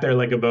basically sat there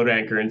like a boat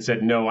anchor and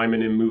said, no, I'm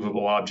an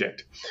immovable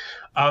object.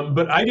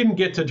 But I didn't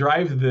get to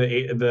drive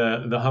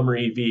the Hummer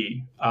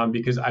EV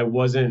because I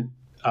wasn't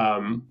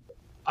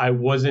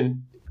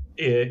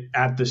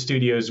at the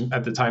studios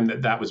at the time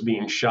that was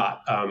being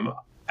shot,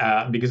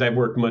 because I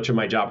work much of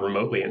my job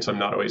remotely, and so I'm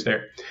not always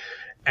there.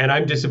 And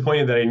I'm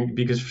disappointed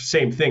because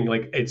same thing,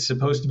 like it's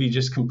supposed to be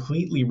just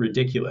completely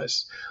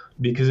ridiculous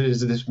because it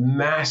is this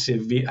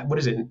massive. What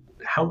is it?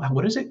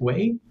 What does it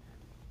weigh?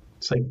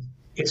 It's like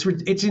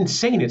it's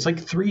insane. It's like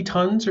 3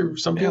 tons or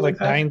something like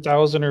that.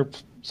 9,000 or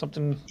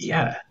something.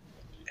 Yeah,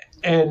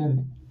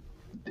 and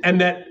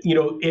that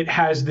it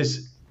has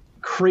this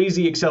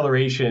crazy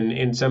acceleration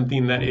in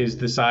something that is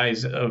the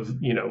size of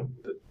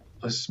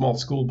a small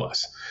school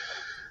bus,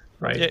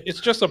 right? Yeah,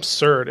 it's just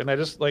absurd, and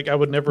I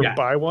would never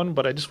buy one,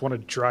 but I just want to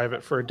drive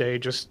it for a day,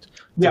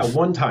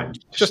 one time,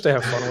 just to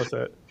have fun with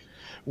it.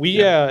 We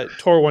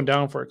tore one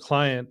down for a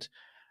client,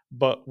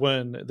 but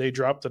when they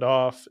dropped it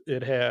off,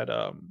 it had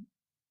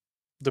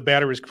the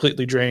battery was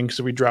completely drained,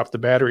 so we dropped the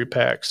battery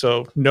pack,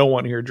 so no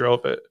one here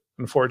drove it,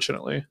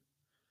 unfortunately.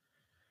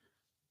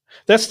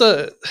 That's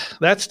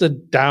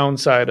the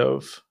downside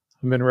of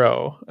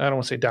Monroe. I don't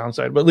want to say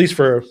downside, but at least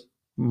for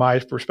my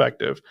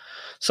perspective,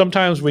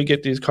 sometimes we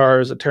get these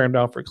cars that tear them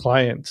down for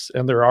clients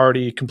and they're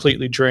already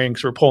completely drained,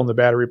 so we're pulling the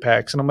battery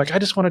packs, and I'm like, I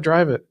just want to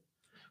drive it.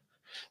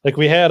 Like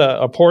we had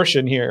a Porsche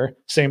in here,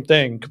 same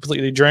thing,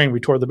 completely drained. We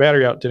tore the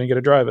battery out, didn't get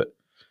to drive it.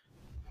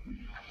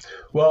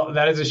 Well,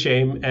 that is a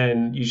shame,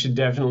 and you should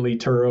definitely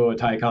Turo a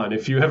Taycan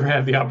if you ever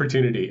have the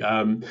opportunity.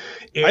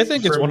 I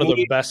think it's one of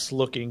the best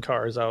looking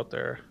cars out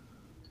there.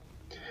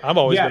 I've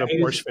always been a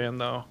Porsche fan,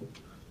 though.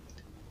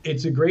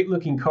 It's a great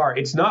looking car.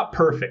 It's not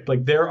perfect.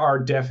 Like there are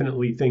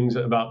definitely things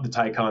about the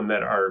Taycan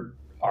that are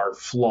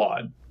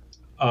flawed.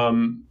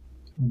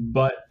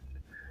 But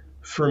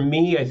for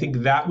me, I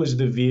think that was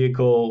the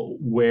vehicle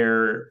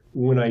where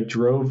when I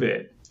drove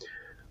it,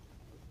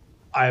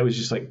 I was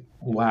just like,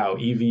 wow,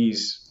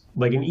 EVs,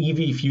 like an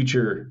EV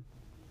future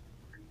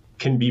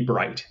can be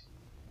bright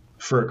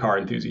for a car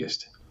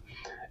enthusiast.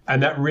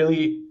 And that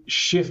really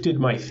shifted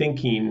my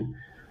thinking,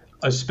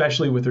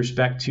 especially with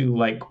respect to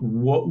like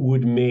what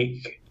would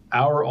make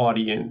our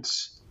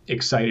audience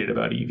excited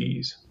about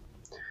EVs.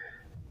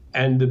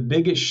 And the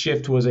biggest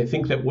shift was I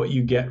think that what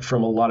you get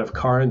from a lot of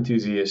car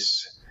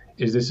enthusiasts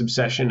is this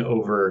obsession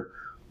over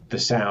the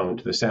sound.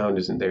 The sound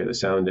isn't there. The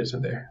sound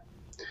isn't there.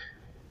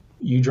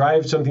 You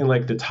drive something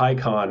like the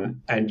Taycan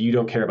and you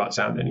don't care about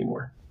sound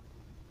anymore.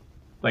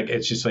 Like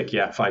it's just like,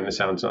 yeah, fine, the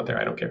sound's not there.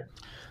 I don't care.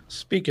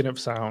 Speaking of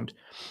sound,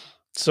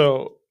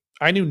 so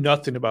I knew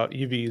nothing about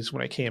EVs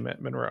when I came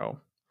at Monroe.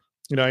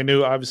 You know, I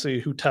knew obviously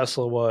who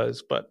Tesla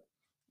was, but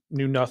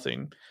knew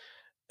nothing.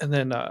 And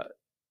then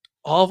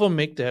all of them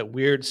make that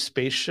weird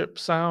spaceship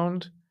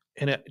sound,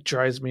 and it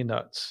drives me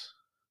nuts.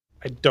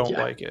 I don't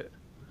like it.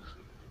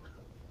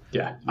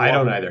 Yeah, I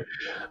don't either.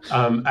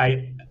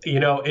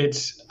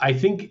 I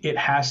think it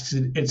has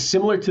to, it's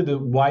similar to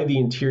why the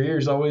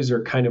interiors always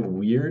are kind of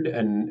weird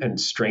and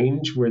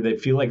strange, where they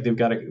feel like they've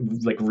got to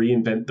like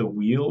reinvent the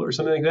wheel or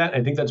something like that.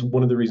 I think that's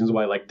one of the reasons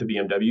why I like the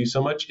BMW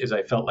so much, is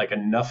I felt like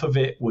enough of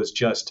it was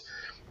just,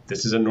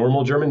 this is a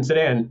normal German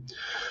sedan.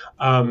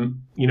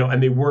 And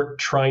they weren't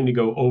trying to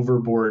go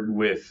overboard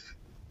with,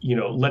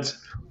 let's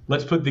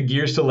put the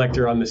gear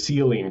selector on the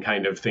ceiling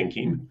kind of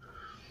thinking.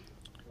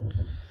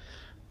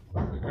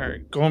 All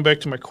right, going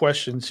back to my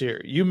questions here.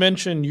 You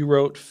mentioned you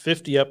wrote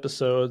 50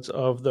 episodes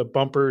of the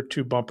Bumper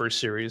to Bumper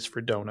series for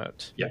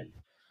Donut. Yeah.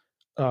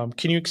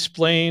 Can you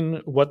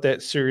explain what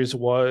that series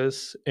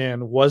was,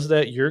 and was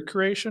that your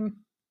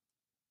creation?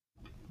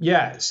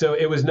 Yeah, so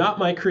it was not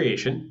my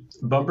creation.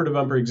 Bumper to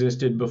Bumper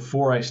existed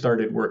before I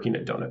started working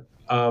at Donut.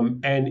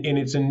 And in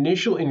its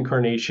initial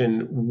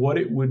incarnation, what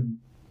it would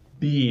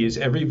be is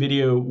every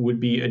video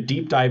would be a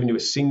deep dive into a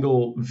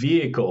single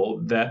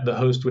vehicle that the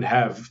host would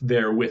have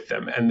there with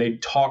them. And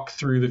they'd talk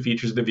through the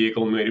features of the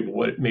vehicle and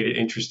what made it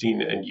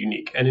interesting and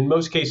unique. And in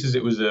most cases,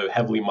 it was a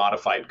heavily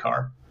modified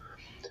car.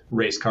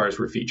 Race cars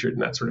were featured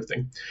and that sort of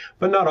thing.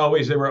 But not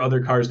always. There were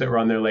other cars that were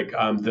on there, like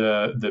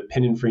the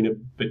Pininfarina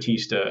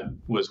Battista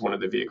was one of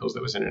the vehicles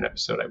that was in an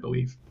episode, I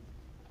believe.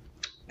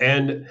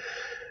 And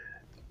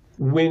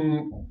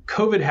when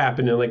COVID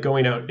happened and like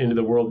going out into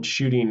the world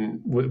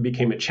shooting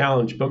became a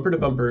challenge, Bumper to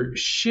Bumper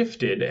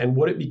shifted, and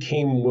what it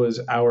became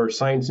was our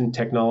science and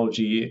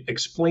technology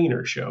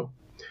explainer show.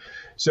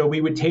 So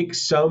we would take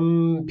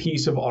some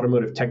piece of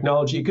automotive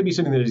technology. It could be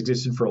something that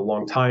existed for a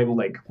long time,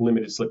 like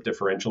limited slip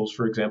differentials,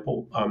 for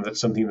example. That's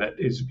something that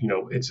is,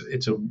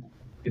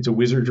 it's a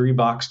wizardry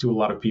box to a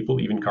lot of people,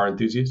 even car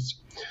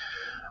enthusiasts,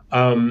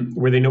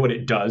 where they know what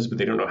it does, but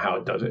they don't know how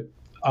it does it.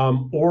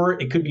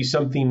 Or it could be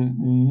something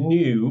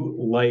new,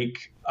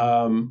 like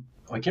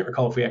I can't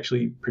recall if we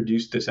actually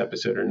produced this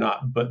episode or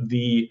not, but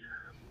the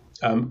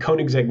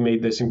Koenigsegg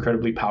made this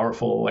incredibly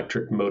powerful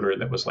electric motor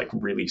that was like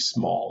really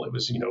small. It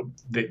was,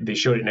 they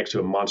showed it next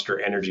to a Monster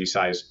Energy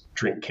sized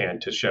drink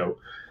can to show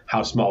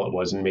how small it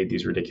was and made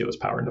these ridiculous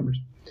power numbers.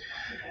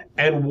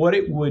 And what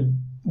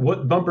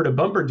Bumper to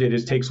Bumper did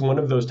is takes one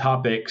of those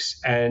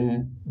topics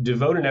and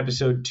devote an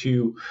episode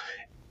to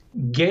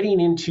getting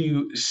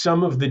into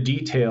some of the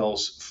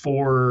details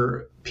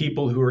for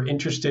people who are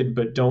interested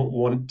but don't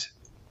want,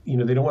 they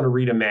don't want to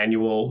read a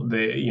manual.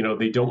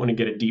 They don't want to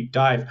get a deep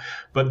dive,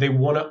 but they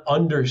want to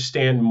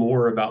understand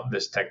more about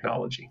this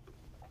technology.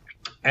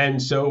 And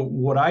so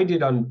what I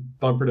did on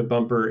Bumper to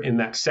Bumper in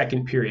that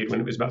second period, when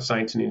it was about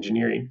science and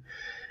engineering,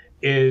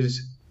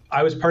 is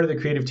I was part of the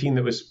creative team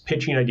that was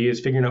pitching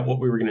ideas, figuring out what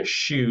we were going to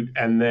shoot.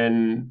 And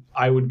then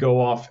I would go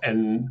off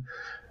and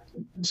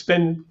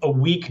spend a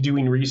week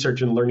doing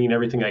research and learning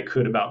everything I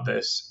could about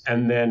this.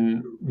 And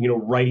then,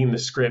 writing the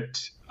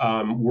script,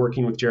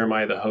 working with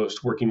Jeremiah, the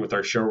host, working with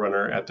our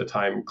showrunner at the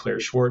time, Claire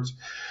Schwartz,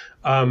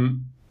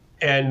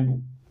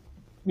 and,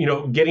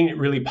 getting it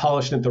really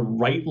polished at the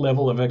right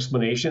level of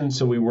explanation.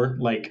 So we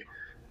weren't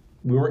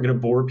going to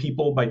bore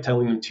people by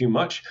telling them too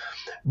much,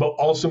 but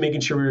also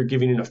making sure we were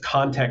giving enough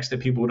context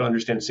that people would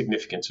understand the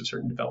significance of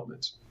certain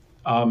developments.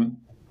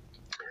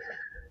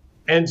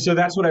 And so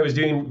that's what I was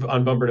doing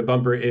on Bumper to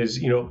Bumper is,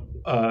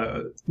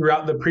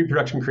 throughout the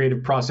pre-production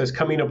creative process,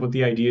 coming up with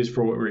the ideas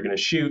for what we were going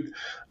to shoot,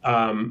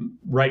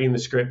 writing the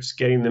scripts,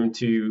 getting them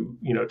to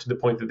the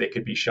point that they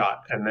could be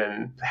shot, and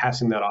then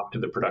passing that off to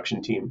the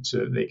production team so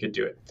that they could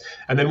do it.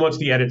 And then once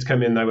the edits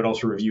come in, I would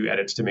also review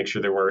edits to make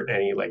sure there weren't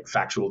any like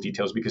factual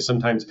details, because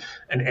sometimes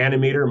an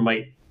animator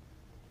might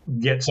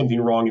get something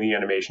wrong in the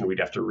animation. We'd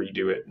have to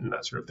redo it and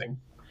that sort of thing.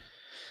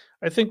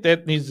 I think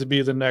that needs to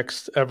be the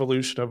next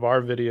evolution of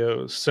our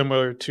videos,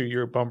 similar to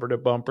your Bumper to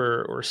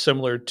Bumper, or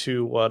similar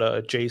to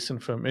what Jason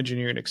from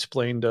Engineering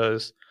Explained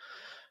does.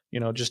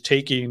 Just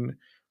taking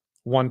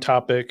one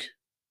topic,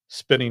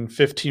 spending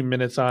 15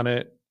 minutes on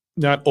it,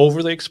 not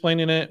overly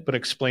explaining it, but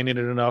explaining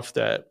it enough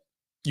that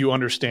you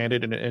understand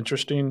it and it's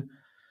interesting.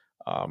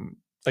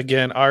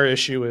 Again, our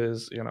issue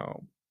is,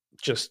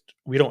 just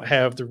we don't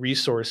have the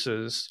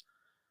resources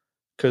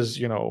because,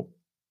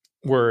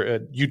 we're a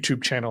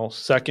YouTube channel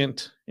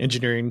second,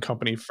 engineering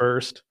company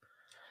first.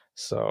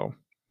 So,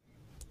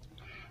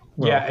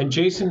 yeah, and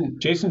Jason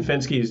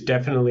Fensky is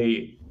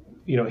definitely,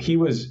 he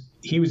was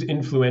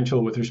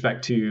influential with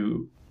respect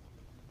to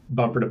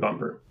bumper to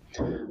bumper.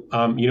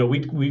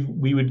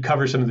 We would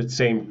cover some of the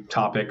same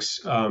topics,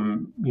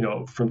 from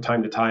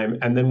time to time.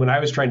 And then when I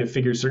was trying to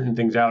figure certain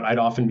things out, I'd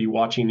often be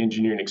watching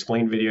Engineering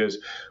Explained videos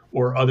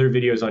or other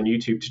videos on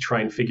YouTube to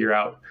try and figure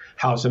out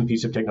how some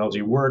piece of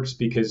technology works,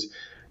 because,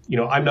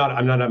 I'm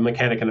not a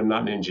mechanic and I'm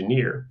not an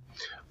engineer.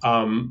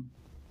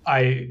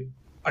 I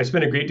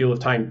spent a great deal of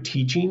time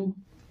teaching,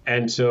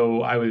 and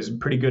so I was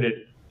pretty good at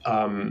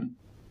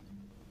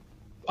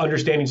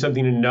understanding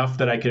something enough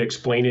that I could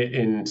explain it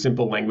in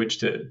simple language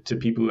to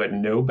people who had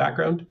no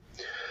background.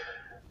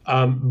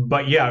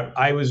 But yeah,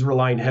 I was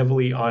relying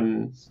heavily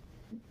on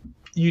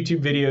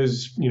YouTube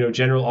videos,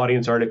 general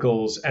audience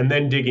articles, and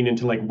then digging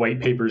into like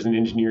white papers and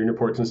engineering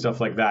reports and stuff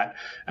like that.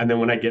 And then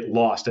when I get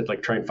lost, I'd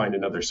like try and find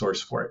another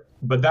source for it.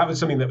 But that was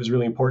something that was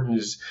really important,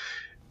 is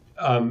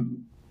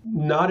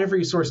not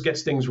every source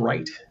gets things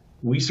right.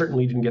 We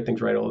certainly didn't get things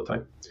right all the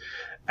time.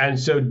 And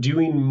so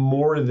doing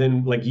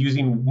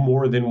using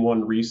more than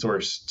one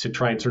resource to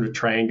try and sort of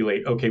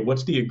triangulate, okay,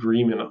 what's the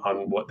agreement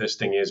on what this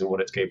thing is and what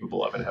it's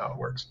capable of and how it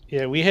works?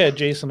 Yeah, we had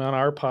Jason on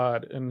our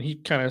pod, and he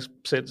kind of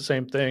said the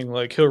same thing.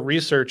 Like, he'll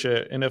research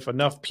it, and if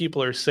enough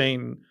people are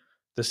saying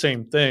the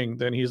same thing,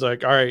 then he's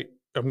like, all right,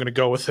 I'm going to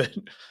go with it.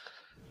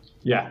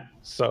 Yeah.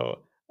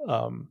 So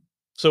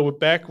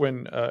back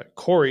when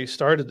Corey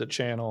started the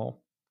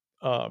channel,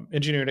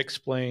 Engineering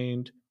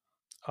Explained,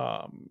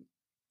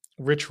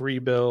 Rich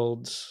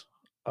Rebuilds,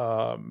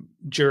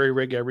 Jerry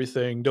Rig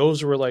Everything,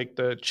 those were like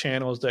the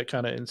channels that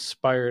kind of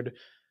inspired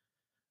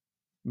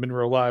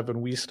Monroe Live when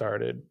we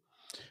started.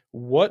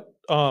 What,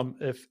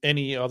 if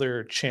any,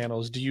 other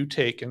channels do you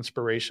take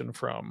inspiration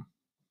from?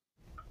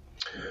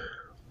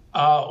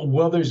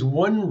 Well, there's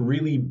one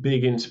really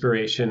big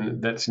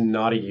inspiration that's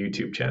not a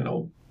YouTube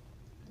channel,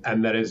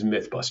 and that is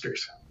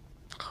Mythbusters.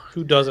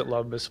 Who doesn't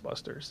love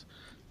Mythbusters?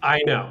 I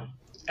know.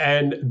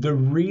 And the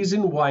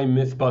reason why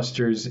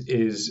Mythbusters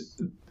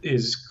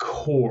is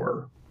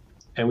core,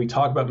 and we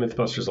talk about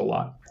Mythbusters a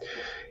lot,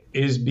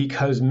 is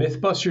because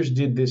Mythbusters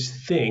did this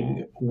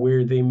thing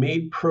where they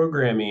made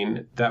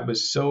programming that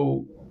was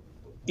so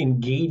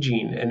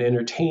engaging and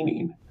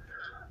entertaining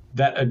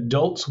that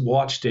adults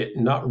watched it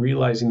not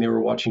realizing they were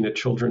watching a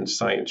children's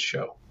science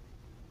show.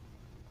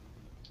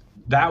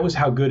 That was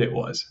how good it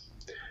was.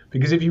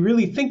 Because if you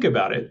really think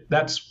about it,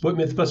 that's what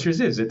Mythbusters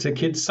is. It's a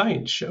kid's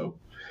science show.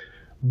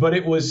 But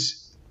it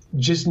was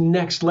just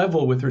next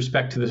level with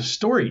respect to the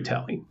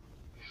storytelling.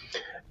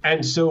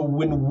 And so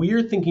when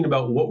we're thinking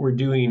about what we're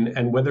doing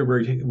and whether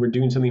we're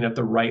doing something at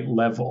the right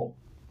level,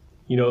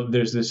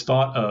 there's this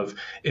thought of,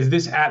 is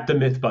this at the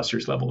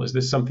Mythbusters level? Is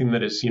this something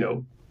that is,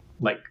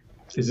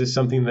 is this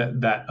something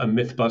that a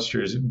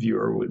Mythbusters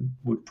viewer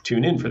would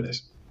tune in for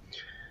this?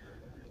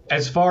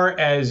 As far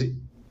as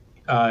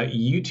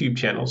YouTube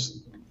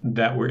channels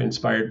that we're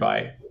inspired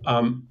by,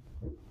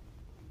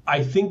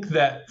 I think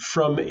that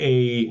from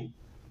a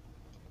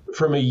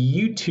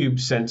YouTube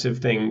sense of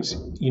things,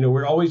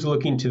 we're always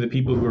looking to the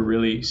people who are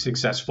really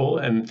successful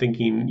and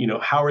thinking,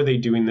 how are they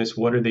doing this?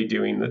 What are they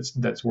doing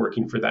that's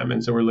working for them?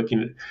 And so we're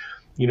looking at,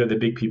 the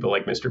big people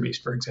like Mr.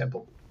 Beast, for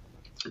example.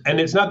 And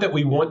it's not that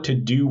we want to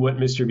do what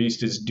Mr.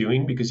 Beast is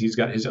doing, because he's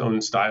got his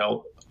own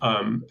style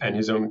and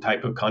his own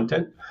type of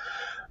content,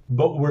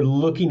 but we're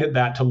looking at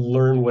that to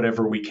learn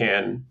whatever we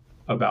can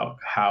about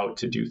how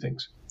to do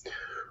things.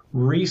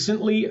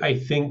 Recently, I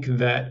think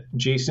that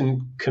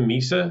Jason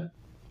Camisa,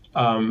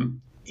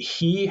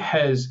 he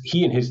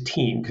and his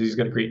team, because he's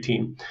got a great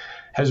team,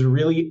 has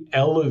really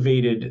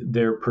elevated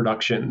their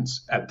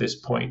productions at this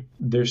point.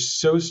 They're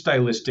so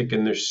stylistic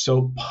and they're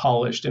so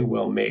polished and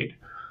well made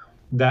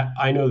that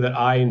I know that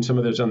I and some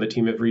of those on the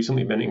team have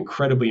recently been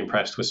incredibly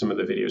impressed with some of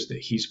the videos that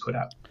he's put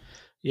out.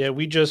 Yeah,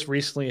 we just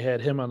recently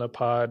had him on the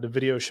pod. The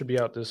video should be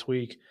out this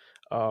week.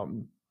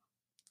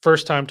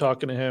 First time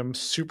talking to him,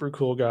 super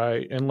cool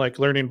guy, and like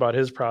learning about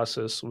his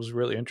process was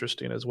really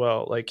interesting as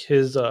well. Like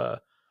his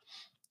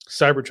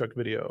Cybertruck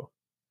video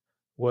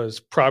was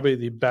probably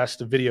the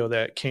best video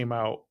that came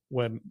out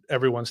when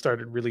everyone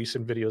started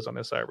releasing videos on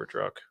the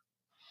Cybertruck.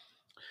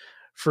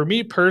 For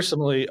me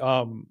personally,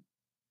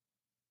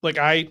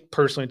 I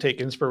personally take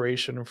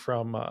inspiration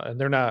from,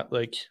 and they're not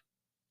like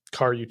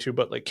car YouTube,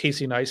 but like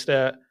Casey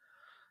Neistat.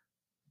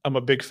 I'm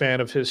a big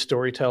fan of his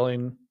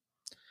storytelling.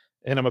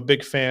 And I'm a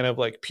big fan of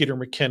like Peter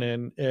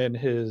McKinnon and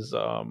his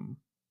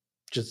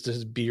just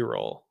his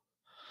B-roll.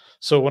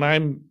 So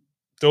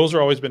those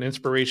are always been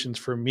inspirations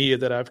for me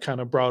that I've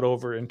kind of brought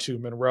over into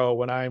Monroe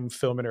when I'm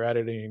filming or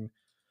editing.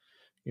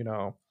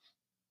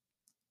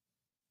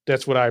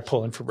 That's what I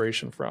pull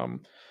inspiration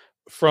from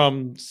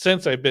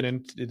since I've been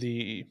into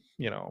the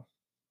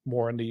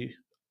more in the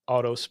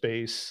auto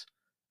space.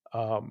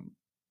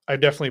 I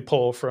definitely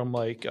pull from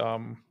like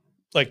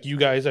you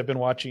guys. I've been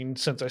watching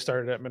since I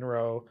started at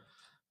Monroe.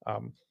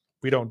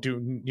 We don't do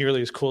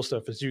nearly as cool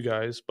stuff as you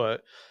guys,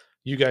 but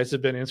you guys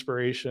have been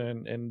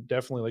inspiration, and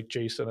definitely like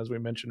Jason, as we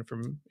mentioned,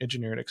 from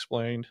Engineering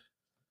Explained.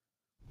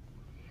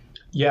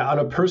 Yeah, on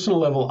a personal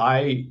level,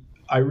 I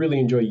really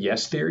enjoy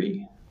Yes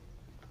Theory.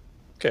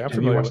 Okay, I'm Have you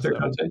familiar watched with their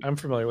them. content? I'm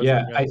familiar with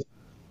Yeah, them. Yeah.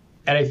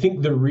 and I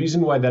think the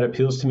reason why that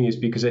appeals to me is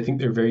because I think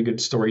they're very good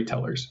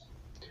storytellers.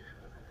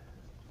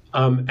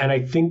 And I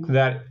think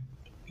that,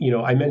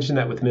 I mentioned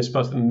that with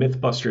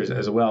Mythbusters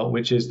as well,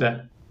 which is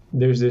that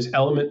there's this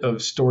element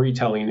of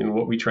storytelling in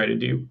what we try to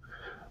do,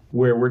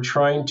 where we're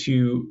trying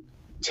to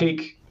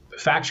take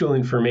factual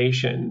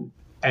information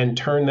and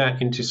turn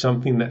that into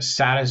something that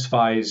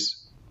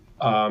satisfies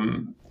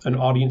an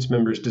audience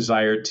member's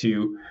desire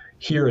to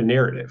hear a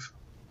narrative.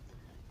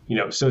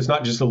 So it's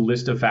not just a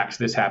list of facts,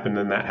 this happened,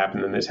 then that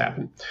happened, then this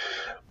happened,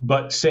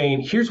 but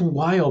saying, here's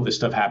why all this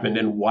stuff happened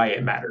and why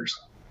it matters.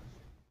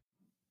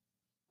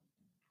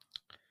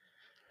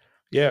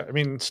 Yeah, I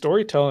mean,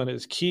 storytelling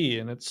is key,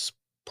 and it's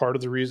part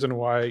of the reason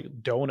why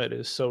Donut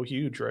is so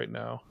huge right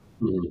now.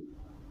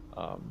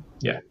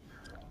 Yeah.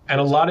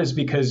 And a lot is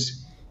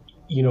because,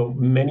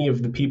 many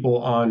of the people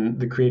on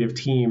the creative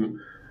team,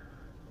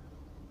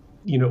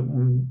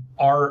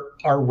 are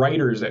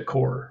writers at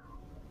core,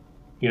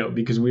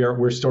 because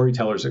we're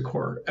storytellers at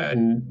core.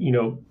 And,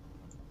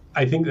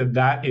 I think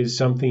that is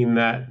something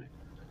that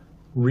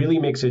really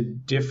makes a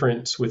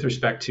difference with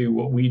respect to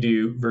what we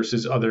do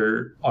versus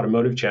other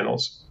automotive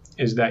channels,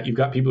 is that you've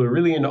got people who are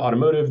really into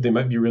automotive. They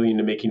might be really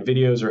into making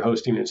videos or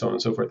hosting and so on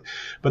and so forth,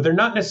 but they're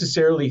not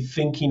necessarily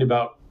thinking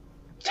about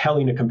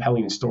telling a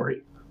compelling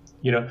story.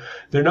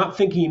 They're not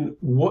thinking,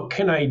 what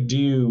can I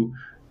do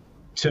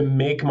to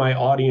make my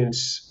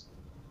audience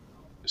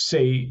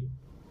say,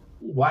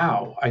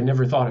 wow, I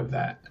never thought of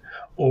that?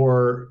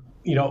 Or,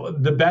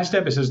 the best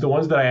episodes, the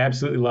ones that I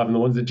absolutely love and the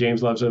ones that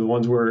James loves, are the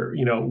ones where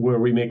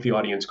we make the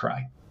audience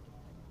cry.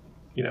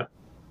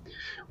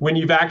 When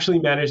you've actually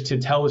managed to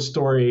tell a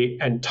story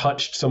and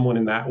touched someone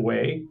in that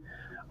way,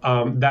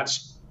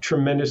 that's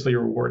tremendously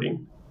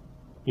rewarding.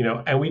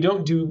 And we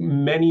don't do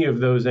many of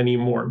those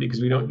anymore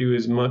because we don't do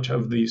as much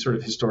of the sort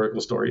of historical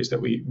stories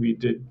that we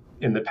did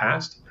in the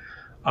past.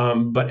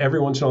 But every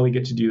once in a while we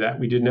get to do that.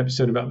 We did an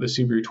episode about the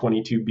Subaru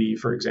 22B,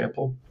 for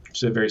example, which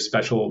is a very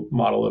special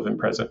model of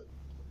Impreza.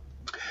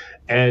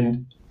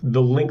 And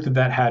the link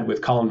that had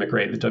with Colin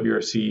McRae, the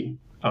WRC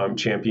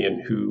champion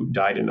who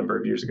died a number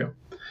of years ago.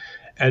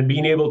 And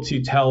being able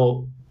to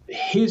tell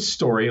his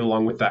story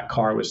along with that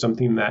car was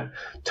something that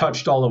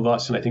touched all of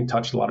us, and I think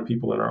touched a lot of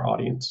people in our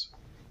audience.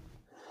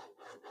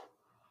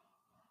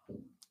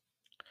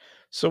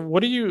 So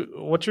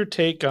what's your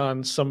take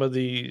on some of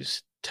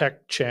these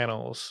tech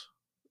channels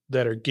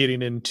that are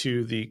getting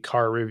into the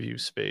car review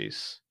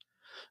space?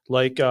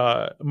 Like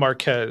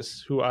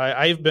Marquez, who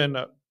I've been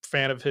a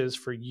fan of his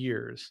for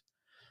years,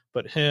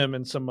 but him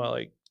and some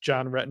like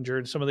John Rettinger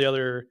and some of the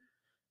other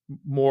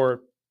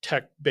more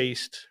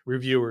tech-based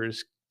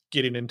reviewers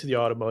getting into the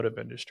automotive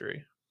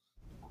industry.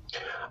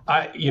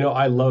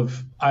 I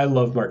love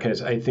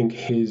Marquez. I think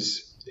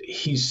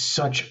he's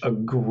such a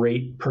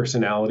great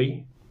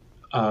personality,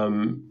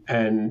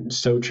 and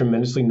so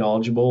tremendously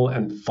knowledgeable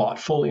and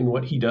thoughtful in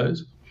what he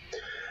does.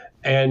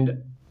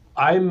 And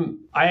I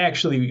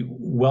actually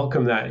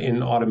welcome that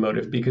in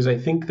automotive, because I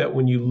think that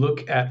when you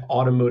look at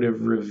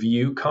automotive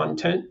review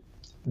content,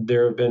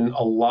 there have been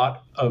a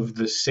lot of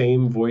the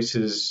same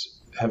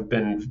voices have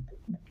been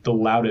the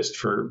loudest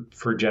for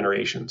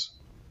generations,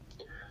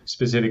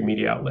 specific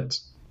media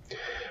outlets.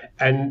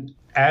 And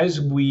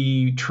as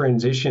we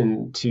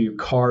transition to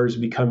cars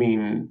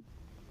becoming,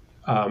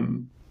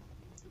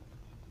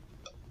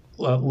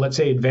 let's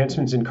say,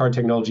 advancements in car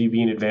technology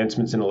being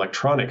advancements in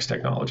electronics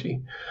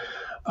technology,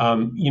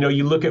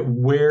 you look at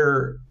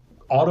where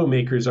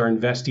automakers are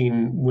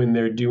investing when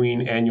they're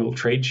doing annual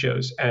trade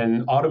shows,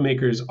 and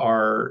automakers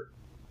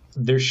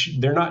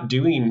they're not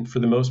doing, for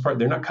the most part,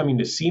 they're not coming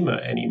to SEMA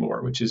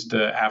anymore, which is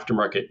the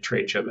aftermarket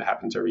trade show that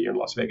happens every year in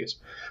Las Vegas.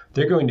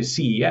 They're going to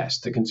CES,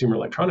 the Consumer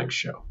Electronics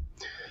Show.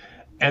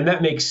 And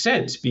that makes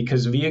sense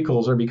because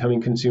vehicles are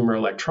becoming consumer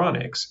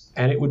electronics.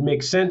 And it would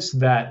make sense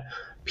that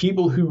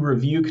people who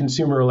review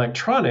consumer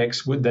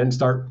electronics would then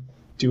start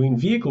doing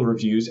vehicle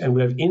reviews and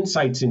would have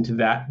insights into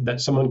that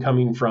someone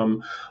coming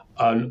from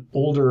an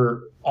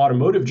older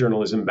automotive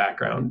journalism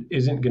background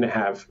isn't going to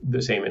have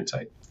the same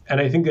insight. And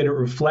I think that it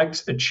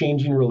reflects a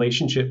changing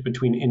relationship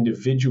between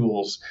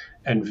individuals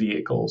and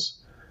vehicles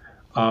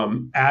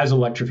as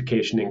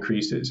electrification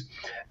increases,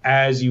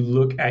 as you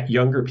look at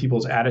younger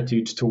people's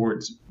attitudes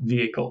towards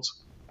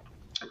vehicles.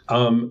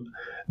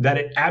 That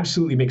it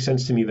absolutely makes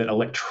sense to me that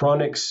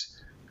electronics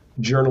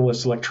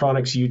journalists,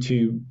 electronics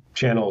YouTube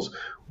channels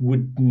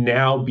would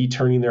now be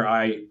turning their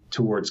eye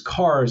towards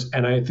cars.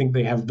 And I think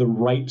they have the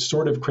right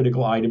sort of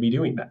critical eye to be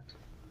doing that.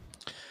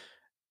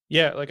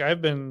 Yeah, like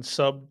I've been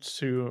subbed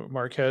to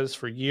Marquez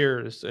for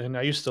years, and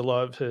I used to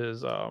love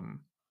his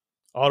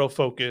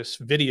autofocus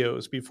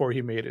videos before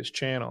he made his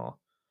channel.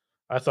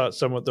 I thought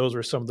those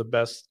were some of the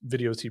best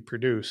videos he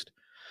produced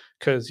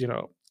because,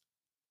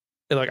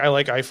 like I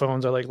like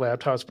iPhones, I like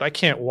laptops, but I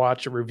can't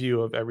watch a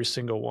review of every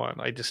single one.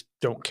 I just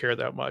don't care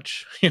that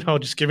much.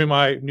 Just give me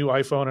my new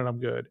iPhone and I'm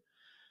good.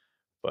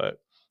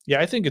 But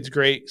yeah, I think it's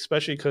great,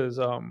 especially because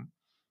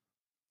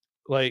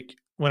like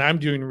when I'm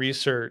doing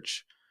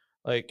research,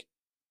 like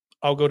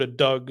I'll go to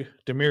Doug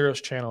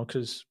DeMiro's channel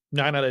because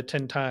 9 out of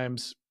 10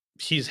 times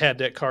he's had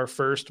that car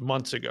first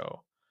months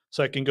ago.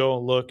 So I can go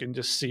and look and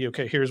just see,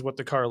 okay, here's what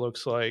the car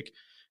looks like.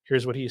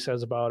 Here's what he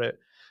says about it.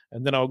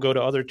 And then I'll go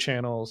to other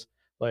channels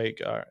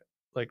like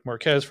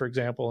Marquez, for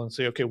example, and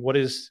say, okay,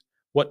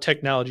 what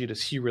technology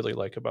does he really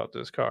like about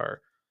this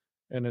car?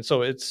 And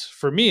so it's,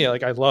 for me,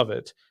 like, I love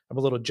it. I'm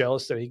a little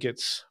jealous that he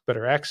gets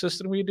better access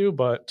than we do,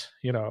 but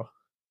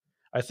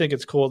I think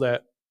it's cool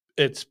that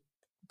it's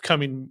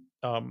coming,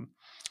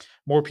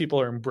 more people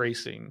are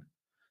embracing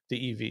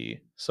the EV.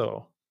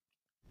 So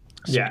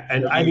yeah,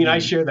 and I mean, I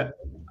share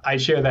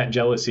that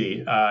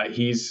jealousy.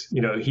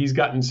 He's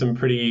gotten some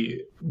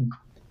pretty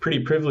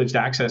privileged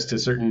access to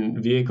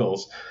certain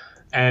vehicles,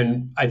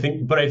 and I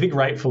think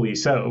rightfully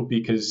so,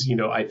 because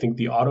I think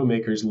the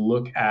automakers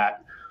look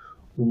at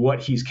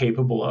what he's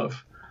capable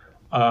of,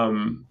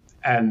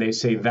 and they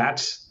say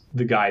that's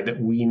the guy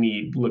that we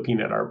need looking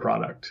at our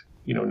product.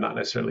 Not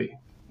necessarily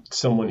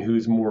someone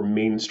who's more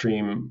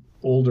mainstream,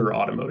 older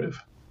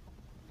automotive.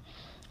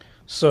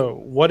 So,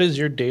 what is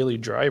your daily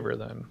driver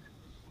then?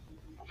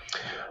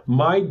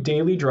 My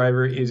daily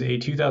driver is a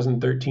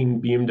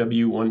 2013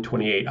 BMW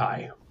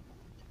 128i.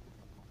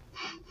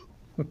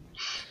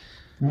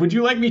 Would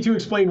you like me to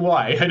explain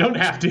why? I don't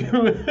have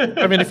to.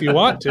 I mean, if you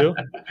want to.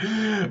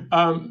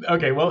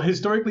 Okay, well,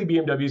 historically,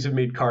 BMWs have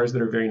made cars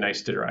that are very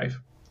nice to drive.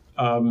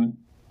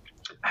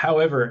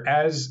 However,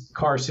 as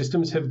car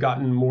systems have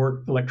gotten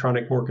more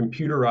electronic, more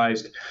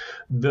computerized,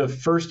 the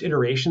first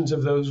iterations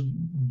of those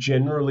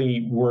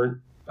generally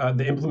weren't,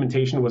 the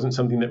implementation wasn't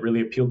something that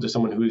really appealed to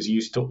someone who is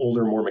used to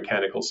older, more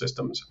mechanical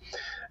systems.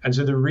 And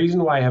so the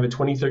reason why I have a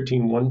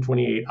 2013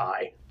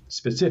 128i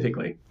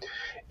specifically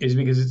is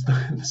because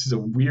this is a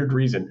weird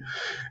reason.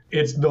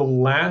 It's the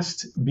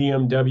last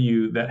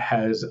BMW that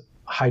has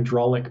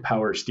hydraulic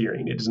power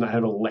steering. It does not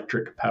have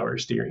electric power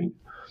steering.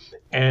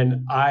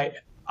 And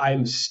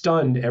I'm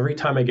stunned every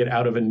time I get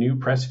out of a new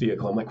press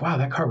vehicle. I'm like, wow,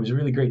 that car was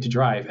really great to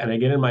drive. And I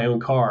get in my own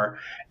car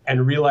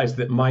and realize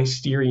that my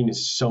steering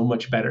is so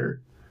much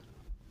better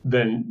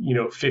than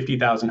 $50,000,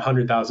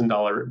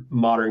 $100,000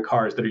 modern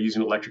cars that are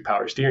using electric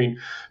power steering,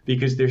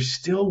 because they're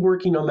still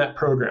working on that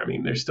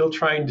programming. They're still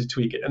trying to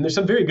tweak it. And there's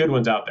some very good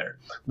ones out there,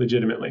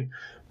 legitimately.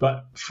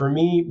 But for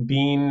me,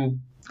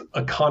 being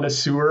a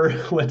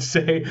connoisseur, let's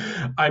say,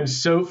 I'm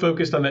so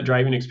focused on that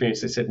driving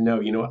experience. I said, no,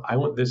 what? I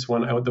want this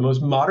one. I want the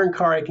most modern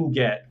car I can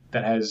get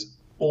that has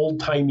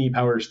old-timey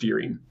power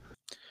steering.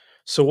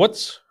 So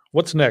what's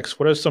next?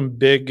 What are some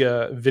big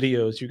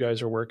videos you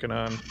guys are working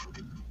on?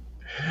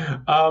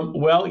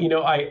 Well,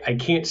 I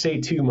can't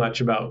say too much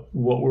about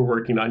what we're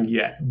working on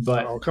yet,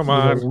 but come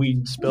on,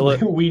 we spill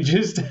it. We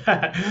just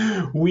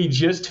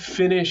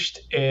finished.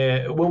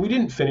 Well, we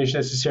didn't finish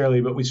necessarily,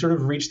 but we sort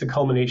of reached the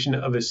culmination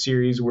of a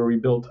series where we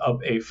built up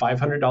a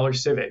 $500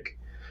 Civic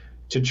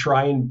to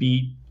try and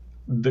beat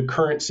the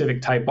current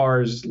Civic Type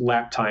R's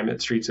lap time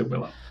at Streets of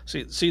Willow.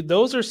 See,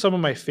 those are some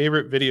of my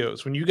favorite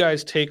videos. When you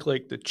guys take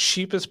like the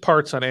cheapest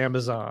parts on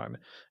Amazon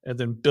and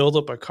then build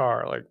up a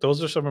car, like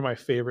those are some of my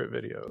favorite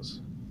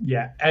videos.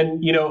 Yeah.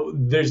 And,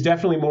 there's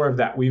definitely more of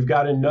that. We've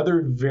got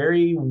another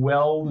very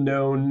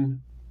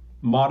well-known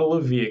model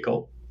of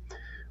vehicle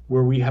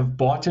where we have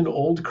bought an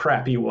old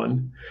crappy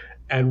one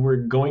and we're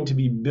going to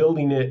be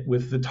building it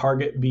with the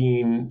target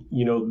being,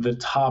 the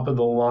top of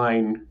the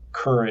line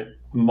current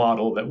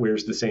model that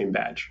wears the same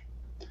badge.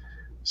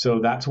 So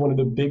that's one of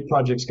the big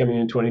projects coming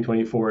in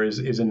 2024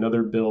 is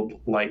another build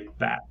like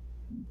that.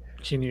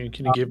 Can you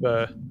give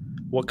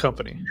what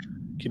company?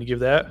 Can you give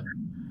that?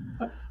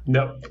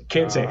 No,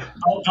 can't say.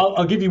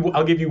 I'll give you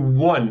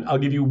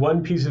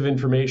one piece of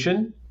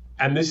information,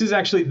 and this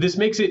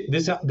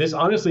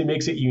honestly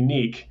makes it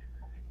unique.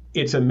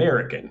 It's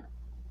American.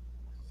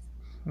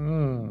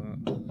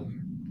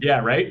 Yeah,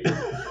 right.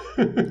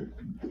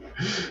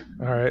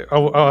 All right,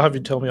 I'll have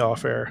you tell me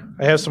off air.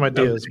 I have some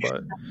ideas,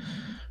 but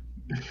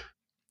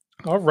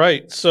all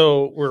right.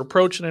 So we're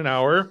approaching an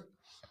hour.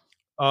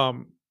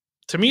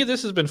 To me,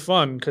 this has been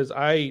fun because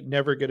I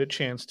never get a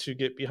chance to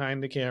get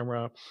behind the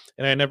camera,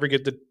 and I never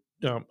get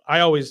I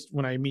always,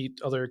 when I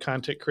meet other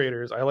content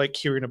creators, I like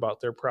hearing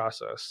about their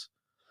process.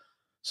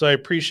 So I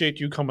appreciate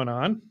you coming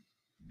on.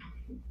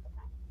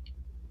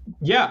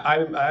 Yeah,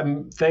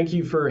 I'm. Thank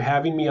you for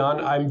having me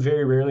on. I'm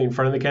very rarely in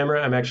front of the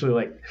camera. I'm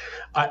actually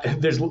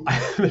there's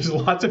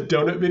lots of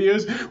donut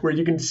videos where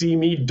you can see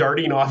me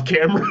darting off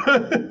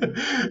camera,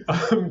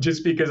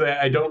 just because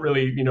I don't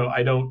really,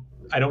 I don't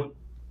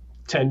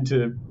tend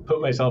to put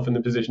myself in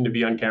the position to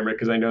be on camera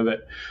because I know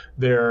that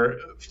they're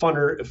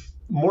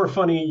more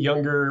funny,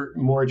 younger,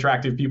 more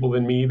attractive people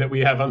than me that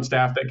we have on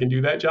staff that can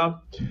do that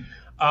job.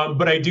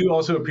 But I do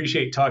also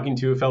appreciate talking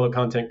to a fellow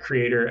content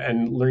creator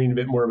and learning a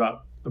bit more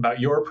about about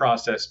your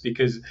process,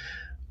 because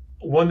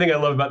one thing I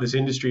love about this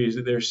industry is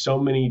that there's so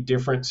many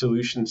different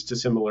solutions to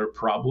similar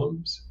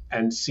problems,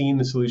 and seeing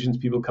the solutions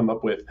people come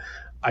up with,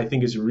 I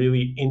think is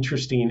really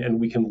interesting, and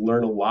we can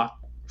learn a lot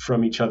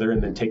from each other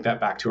and then take that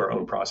back to our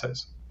own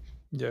process.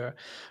 Yeah.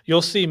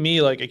 You'll see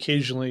me like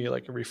occasionally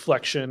like a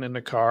reflection in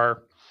the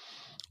car,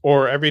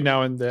 or every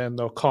now and then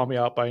they'll call me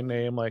out by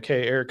name, like,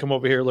 "Hey, Eric, come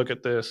over here, look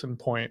at this," and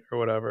point or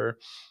whatever.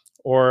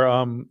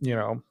 Or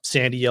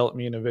Sandy yell at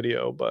me in a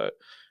video, but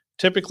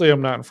typically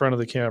I'm not in front of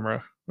the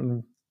camera.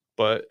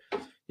 But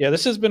yeah,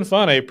 this has been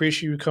fun. I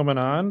appreciate you coming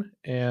on.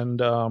 And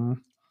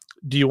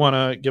do you want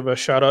to give a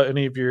shout out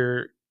any of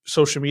your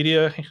social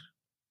media?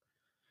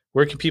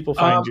 Where can people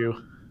find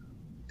you?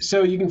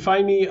 So you can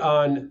find me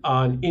on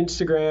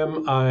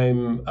Instagram.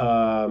 I'm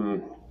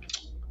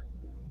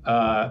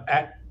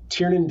at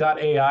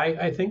Tiernan.ai,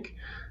 I think.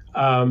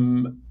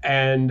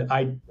 And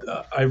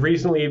I've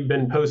recently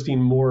been posting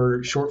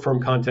more short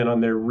form content on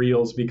their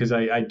reels, because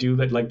I do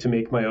like to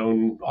make my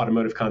own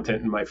automotive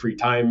content in my free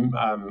time,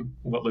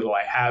 what little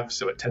I have.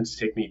 So it tends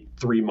to take me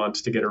 3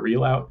 months to get a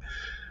reel out.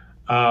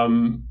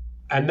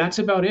 And that's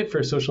about it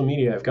for social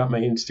media. I've got my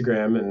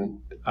Instagram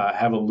and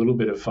have a little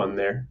bit of fun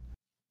there.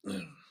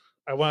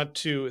 I want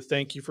to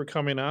thank you for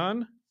coming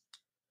on.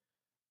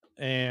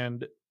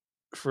 And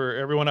for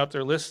everyone out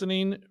there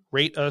listening,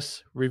 rate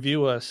us,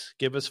 review us,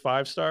 give us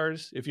 5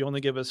 stars. If you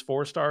only give us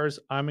 4 stars,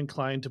 I'm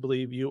inclined to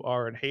believe you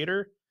are a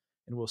hater,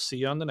 and we'll see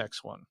you on the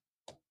next one.